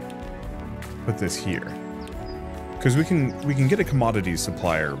 Put this here. Because we can get a commodity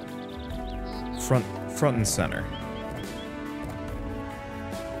supplier front and center.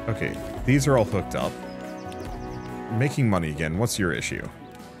 Okay, these are all hooked up. Making money again. What's your issue?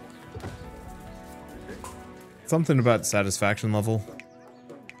 Something about satisfaction level.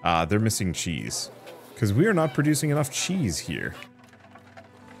 They're missing cheese. Because we are not producing enough cheese here.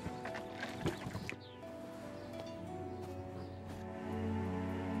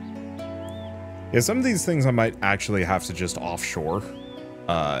 Yeah, some of these things I might actually have to just offshore.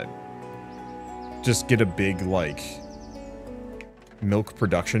 Just get a big, like, milk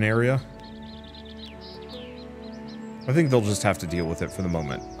production area. I think they'll just have to deal with it for the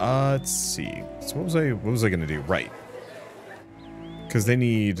moment. Let's see. So what was I gonna do? Right. Because they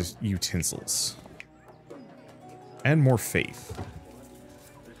need utensils. And more faith.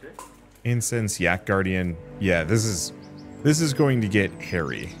 Incense, Yak Guardian. Yeah, this is going to get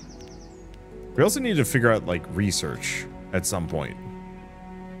hairy. We also need to figure out, like, research at some point.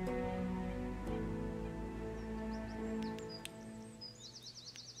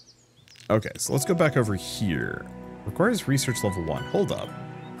 Okay, so let's go back over here. Requires research level 1. Hold up.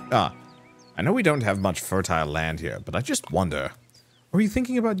 I know we don't have much fertile land here, but I just wonder. Are you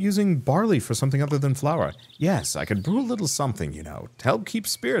thinking about using barley for something other than flour? Yes, I could brew a little something, you know, to help keep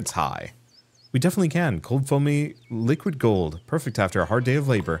spirits high. We definitely can. Cold foamy liquid gold. Perfect after a hard day of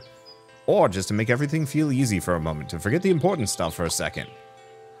labor. Or just to make everything feel easy for a moment, to forget the important stuff for a second.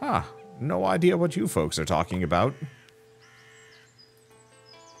 Huh, no idea what you folks are talking about.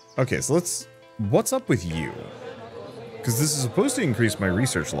 Okay, so what's up with you? Because this is supposed to increase my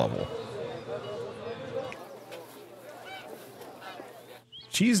research level.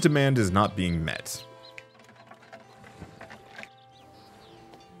 Cheese demand is not being met.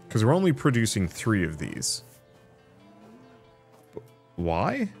 Because we're only producing 3 of these.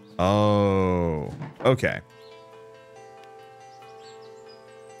 Why? Oh, okay.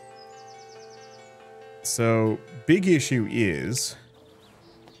 So, big issue is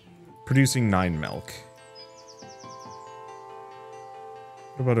producing 9 milk.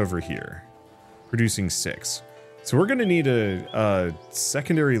 What about over here? Producing 6. So we're going to need a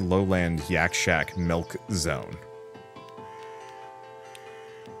secondary lowland yak shack milk zone.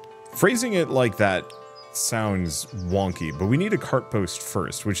 Phrasing it like that sounds wonky, but we need a cart post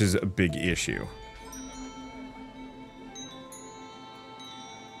first, which is a big issue.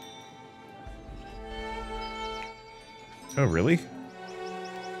 Oh, really?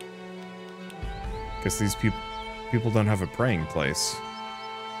 Guess these people don't have a praying place.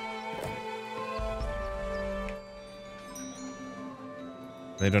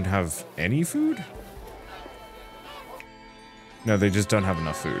 They don't have any food? No, they just don't have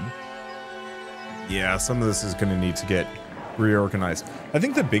enough food. Yeah, some of this is going to need to get reorganized. I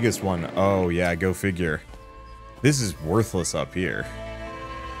think the biggest one, oh yeah, go figure. This is worthless up here.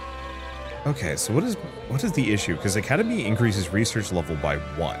 Okay, so what is the issue? Because Academy increases research level by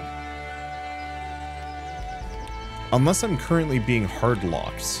 1. Unless I'm currently being hard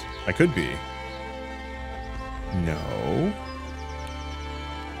locked. I could be. No.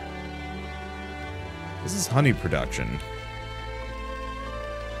 This is honey production.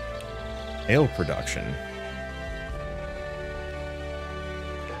 Ale production.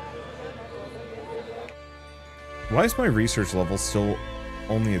 Why is my research level still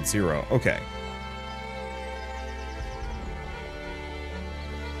only at 0? Okay.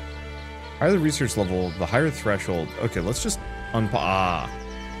 Higher the research level, the higher threshold. Okay, let's just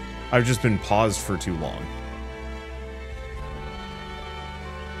I've just been paused for too long.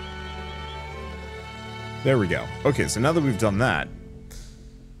 There we go. Okay, so now that we've done that,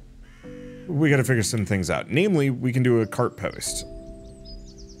 we gotta figure some things out. Namely, we can do a cart post.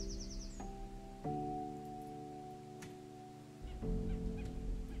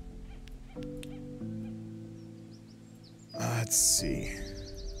 Let's see.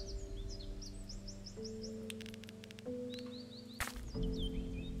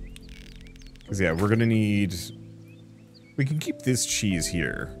 Because, yeah, we're gonna need... We can keep this cheese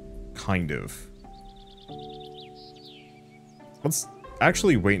here. Kind of. Let's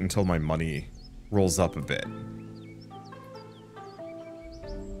actually wait until my money rolls up a bit.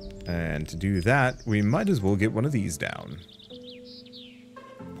 And to do that, we might as well get one of these down.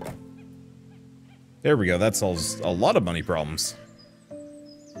 There we go, that solves a lot of money problems.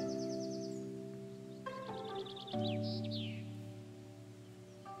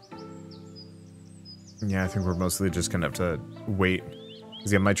 Yeah, I think we're mostly just gonna have to wait.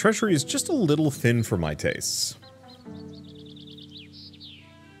 Because, yeah, my treasury is just a little thin for my tastes.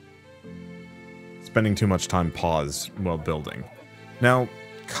 Spending too much time paused while building. Now,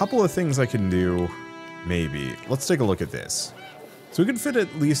 a couple of things I can do, maybe. Let's take a look at this. So we can fit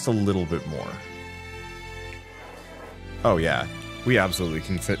at least a little bit more. Oh yeah, we absolutely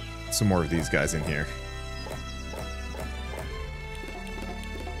can fit some more of these guys in here.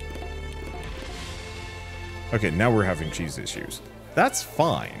 Okay, now we're having cheese issues. That's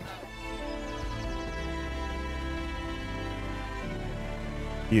fine.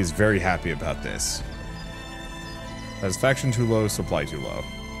 He is very happy about this. Satisfaction too low, supply too low.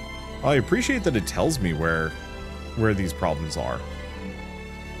 I appreciate that it tells me where these problems are.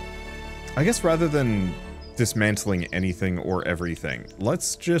 I guess rather than dismantling anything or everything,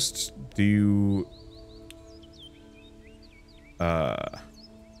 let's just do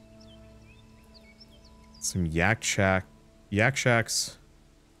some yak shacks.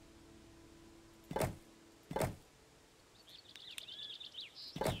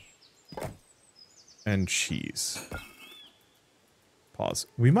 And cheese. Pause.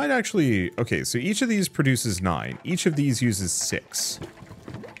 We might actually... Okay, so each of these produces 9. Each of these uses 6.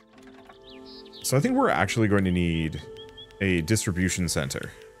 So I think we're actually going to need a distribution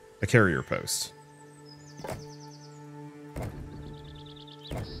center. A carrier post.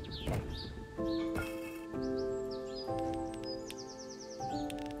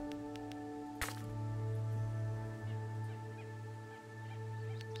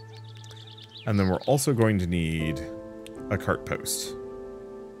 And then we're also going to need a cart post.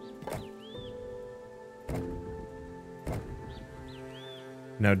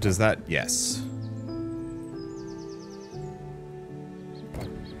 Now, does that... Yes.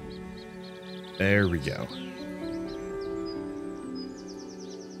 There we go.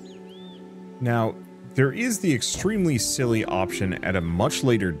 Now, there is the extremely silly option at a much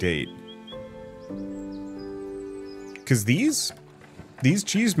later date. Because these these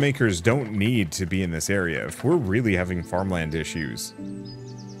cheese makers don't need to be in this area if we're really having farmland issues.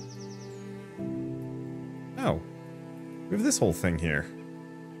 Oh. We have this whole thing here.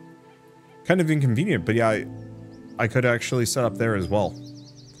 Kind of inconvenient, but yeah, I could actually set up there as well.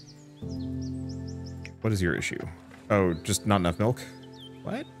 What is your issue? Oh, just not enough milk?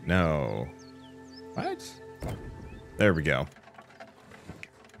 What? No. What? There we go.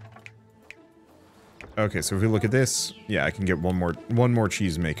 Okay, so if we look at this, yeah, I can get one more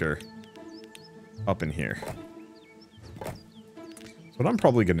cheese maker up in here. So what I'm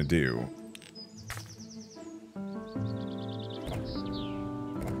probably gonna do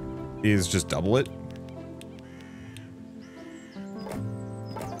is just double it.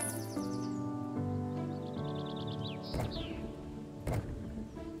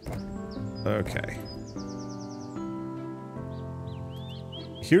 Okay.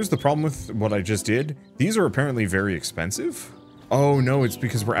 Here's the problem with what I just did. These are apparently very expensive. Oh no, it's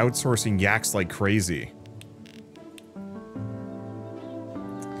because we're outsourcing yaks like crazy.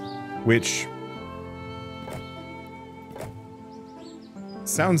 Which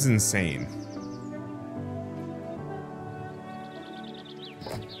sounds insane.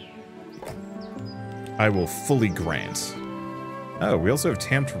 I will fully grant. Oh, we also have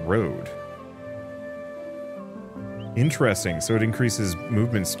Tamped Road. Interesting, so it increases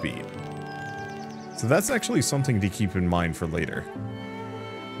movement speed. So that's actually something to keep in mind for later.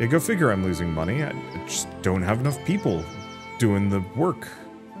 Yeah, go figure I'm losing money. I just don't have enough people doing the work.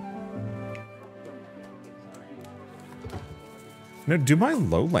 Now, do my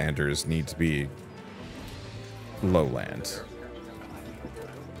lowlanders need to be lowland?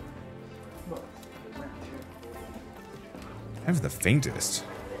 I have the faintest.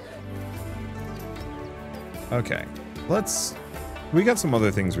 Okay, we got some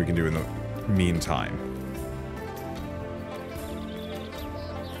other things we can do in the meantime.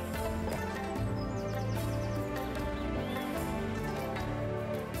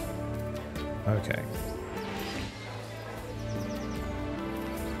 Okay.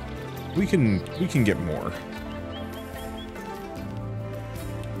 We can get more.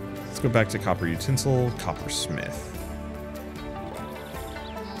 Let's go back to copper utensil, coppersmith.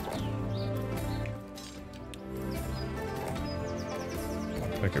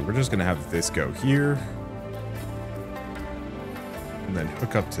 Okay, we're just gonna have this go here. And then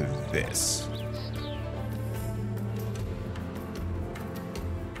hook up to this.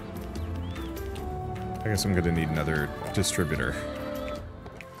 I guess I'm gonna need another distributor.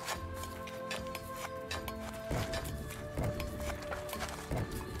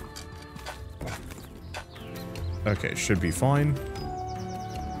 Okay, should be fine.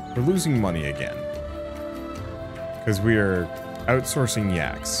 We're losing money again. Because we are outsourcing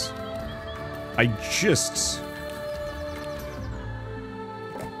yaks. I just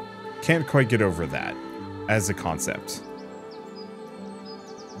can't quite get over that as a concept.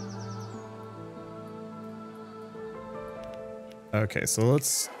 Okay, so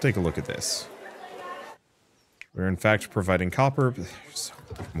let's take a look at this. We're in fact providing copper, but there's so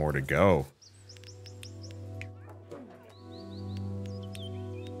much more to go.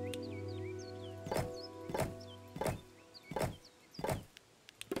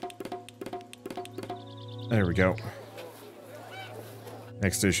 There we go.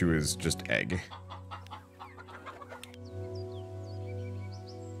 Next issue is just egg.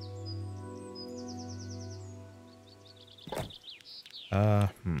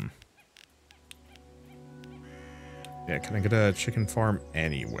 Yeah, can I get a chicken farm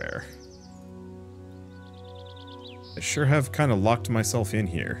anywhere? I sure have kind of locked myself in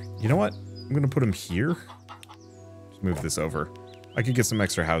here. You know what? I'm gonna put him here. Just move this over. I could get some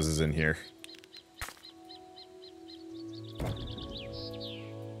extra houses in here.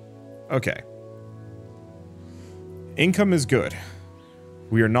 Okay. Income is good.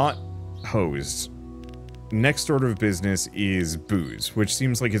 We are not hosed. Next order of business is booze, which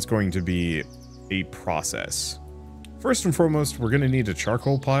seems like it's going to be a process. First and foremost, we're going to need a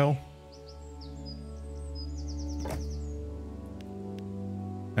charcoal pile.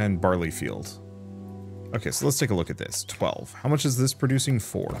 And barley field. Okay, so let's take a look at this. 12. How much is this producing?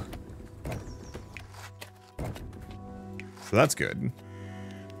 4. So that's good.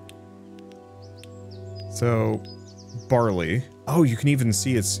 So, barley. Oh, you can even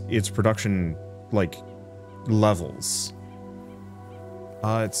see its production, like, levels.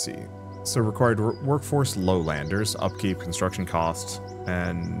 Let's see. So required workforce, lowlanders, upkeep, construction costs,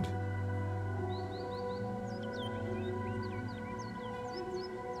 and...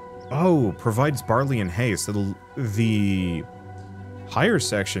 Oh, provides barley and hay. So the higher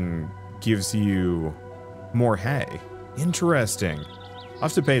section gives you more hay. Interesting. I'll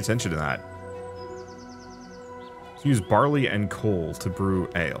have to pay attention to that. Use barley and coal to brew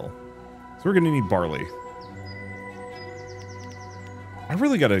ale. So we're going to need barley. I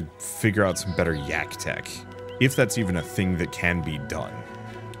really got to figure out some better yak tech. If that's even a thing that can be done.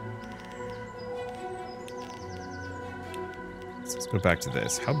 So let's go back to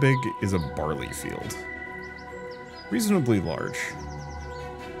this. How big is a barley field? Reasonably large.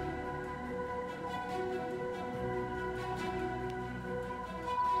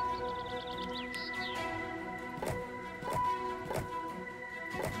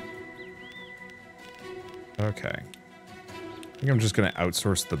 Okay. I think I'm just going to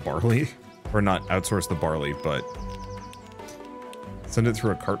outsource the barley. Or not outsource the barley, but send it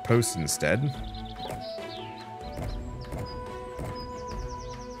through a cart post instead.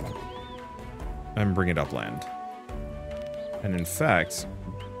 And bring it upland. And in fact,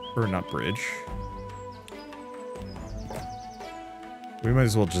 or not bridge. We might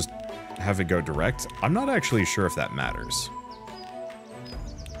as well just have it go direct. I'm not actually sure if that matters.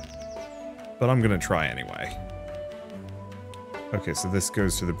 But I'm going to try anyway. Okay, so this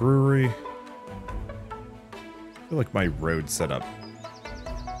goes to the brewery. I feel like my road setup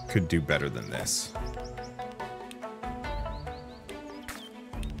could do better than this.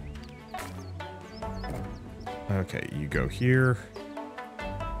 Okay, you go here.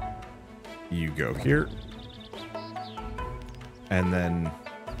 You go here. And then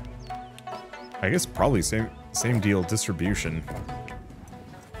I guess probably same deal, distribution.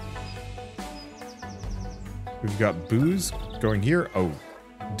 We've got booze going here. Oh,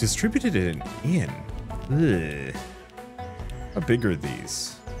 distributed in an inn. Ugh. How big are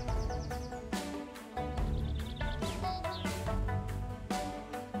these?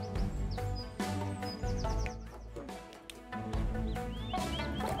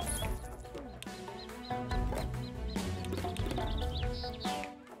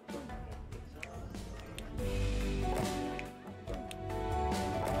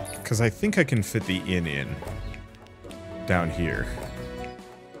 Because I think I can fit the inn in down here.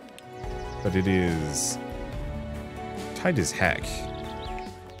 But it is tight as heck.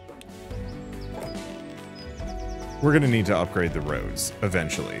 We're going to need to upgrade the roads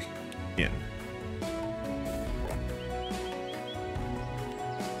eventually. In.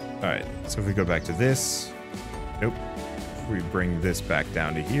 Alright, so if we go back to this. Nope. We bring this back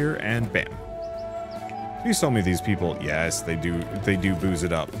down to here and bam. Please tell me these people, yes, they do booze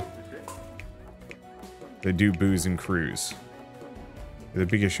it up. They do booze and cruise. The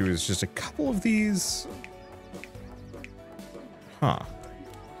big issue is just a couple of these. Huh.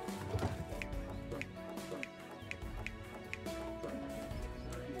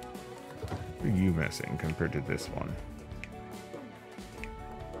 What are you missing compared to this one?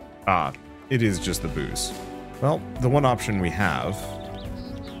 Ah, it is just the booze. Well, the one option we have.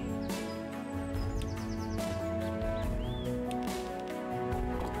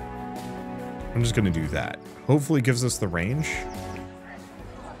 I'm just going to do that. Hopefully gives us the range.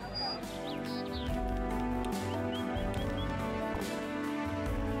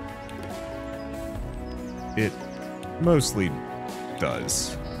 It mostly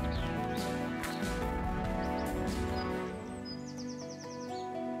does.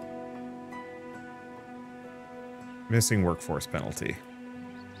 Missing workforce penalty.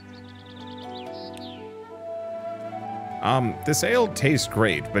 This ale tastes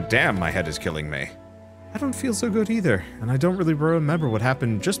great, but damn, my head is killing me. I don't feel so good either, and I don't really remember what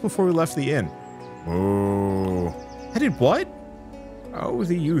happened just before we left the inn. Oh. I did what? Oh,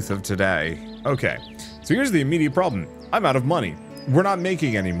 the youth of today. Okay, so here's the immediate problem. I'm out of money. We're not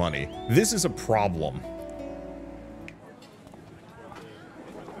making any money. This is a problem.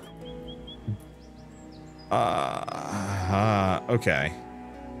 Okay.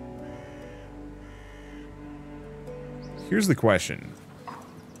 Here's the question.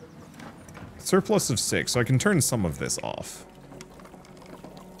 Surplus of 6, so I can turn some of this off.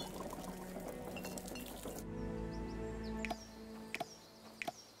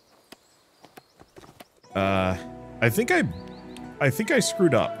 I think I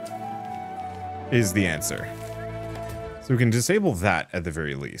screwed up, is the answer. So we can disable that at the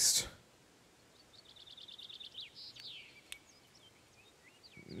very least.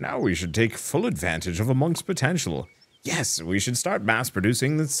 Now we should take full advantage of a monk's potential. Yes, we should start mass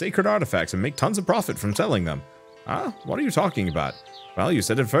producing the sacred artifacts and make tons of profit from selling them. Huh? What are you talking about? Well, you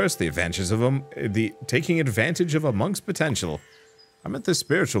said it first, the advantages of taking advantage of a monk's potential. I meant the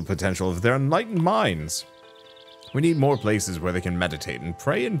spiritual potential of their enlightened minds. We need more places where they can meditate and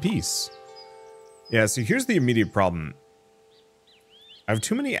pray in peace. Yeah, so here's the immediate problem. I have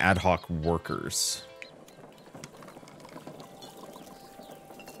too many ad hoc workers.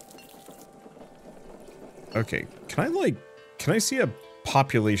 Okay, can I see a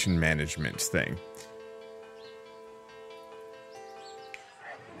population management thing?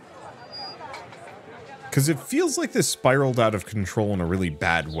 Because it feels like this spiraled out of control in a really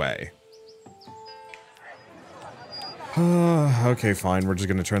bad way. Okay, fine. We're just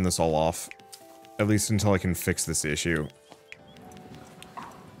going to turn this all off. At least until I can fix this issue.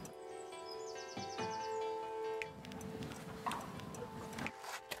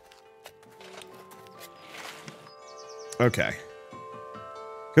 Okay.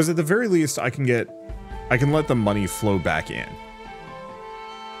 Because at the very least, I can let the money flow back in.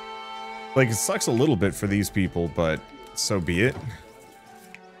 Like, it sucks a little bit for these people, but so be it.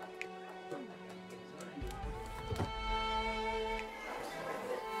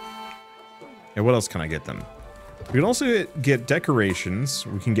 And what else can I get them? We can also get decorations.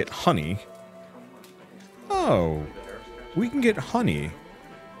 We can get honey. Oh, we can get honey.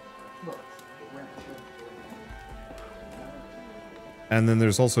 And then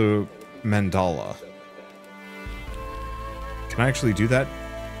there's also mandala. Can I actually do that?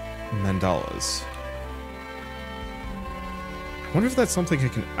 Mandalas. I wonder if that's something I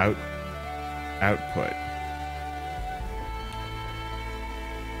can output.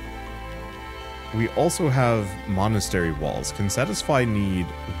 We also have monastery walls. Can satisfy need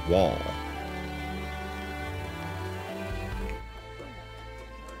wall.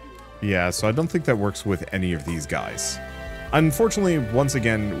 Yeah, so I don't think that works with any of these guys. Unfortunately, once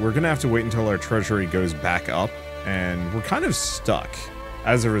again, we're gonna have to wait until our treasury goes back up, and we're kind of stuck.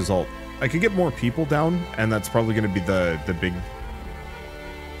 As a result, I could get more people down, and that's probably going to be the big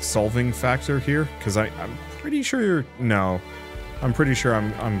solving factor here, because I'm pretty sure... No. I'm pretty sure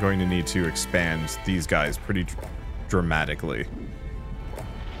I'm going to need to expand these guys pretty dramatically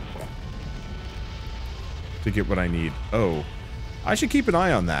to get what I need. Oh, I should keep an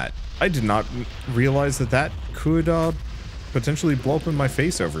eye on that. I did not realize that that could potentially blow up in my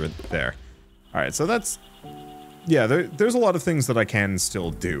face over there. Alright, so that's... Yeah, there's a lot of things that I can still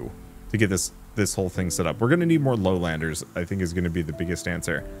do to get this whole thing set up. We're going to need more lowlanders, I think, is going to be the biggest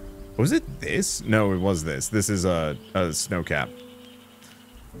answer. Was it this? No, it was this. This is a snow cap.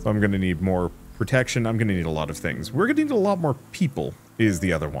 So I'm going to need more protection. I'm going to need a lot of things. We're going to need a lot more people is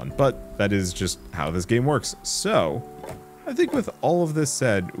the other one. But that is just how this game works. So, I think with all of this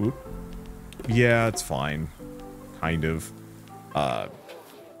said... Oop, yeah, it's fine. Kind of.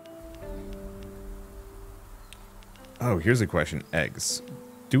 Oh, here's a question. Eggs.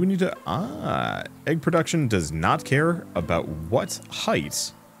 Do we need to... egg production does not care about what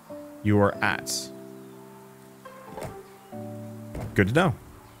height you are at. Good to know.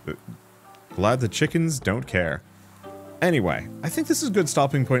 Glad the chickens don't care. Anyway, I think this is a good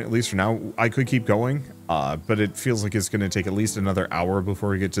stopping point, at least for now. I could keep going, but it feels like it's going to take at least another hour before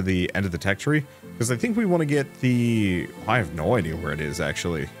we get to the end of the tech tree. Because I think we want to get the... I have no idea where it is,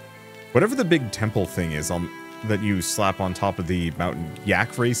 actually. Whatever the big temple thing is that you slap on top of the mountain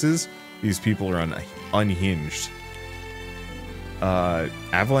yak races, these people are unhinged.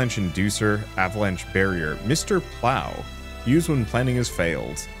 Avalanche Inducer, Avalanche Barrier, Mr. Plow. Used when planning has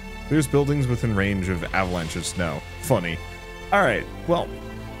failed. There's buildings within range of avalanche of snow. Funny. Alright, well,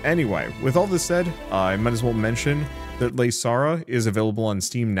 anyway, with all this said, I might as well mention that Laysara is available on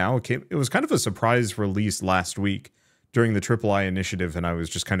Steam now. It was kind of a surprise release last week during the III initiative, and I was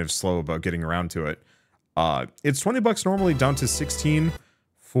just kind of slow about getting around to it. It's $20 normally, down to 16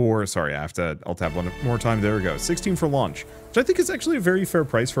 for... Sorry, I'll tap one more time. There we go. 16 for launch, which I think is actually a very fair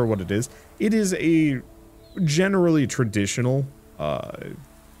price for what it is. It is a generally traditional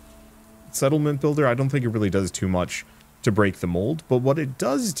settlement builder. I don't think it really does too much to break the mold, but what it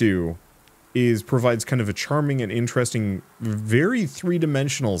does do is provides kind of a charming and interesting, very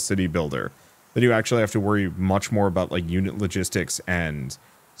three-dimensional city builder that you actually have to worry much more about, like, unit logistics and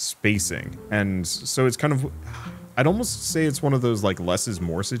spacing. And so it's kind of, I'd almost say it's one of those, like, less is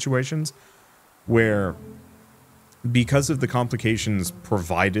more situations where, because of the complications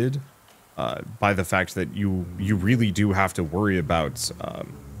provided by the fact that you really do have to worry about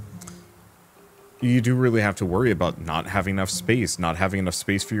not having enough space, not having enough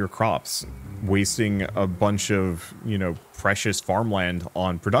space for your crops, wasting a bunch of, you know, precious farmland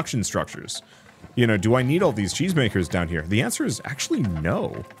on production structures. You know, do I need all these cheesemakers down here? The answer is actually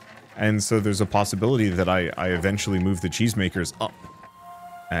no. And so there's a possibility that I eventually move the cheesemakers up.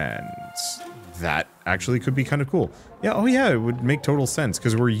 And that actually could be kind of cool. Yeah, oh yeah, it would make total sense,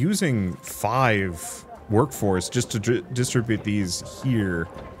 because we're using 5 workforce just to distribute these here,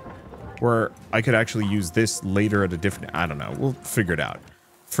 where I could actually use this later at a different... I don't know, we'll figure it out.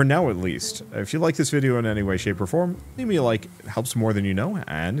 For now, at least. If you like this video in any way, shape, or form, leave me a like. It helps more than you know.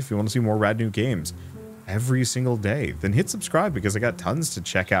 And if you want to see more rad new games, every single day, then hit subscribe because I got tons to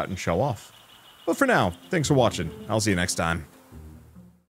check out and show off. But for now, thanks for watching. I'll see you next time.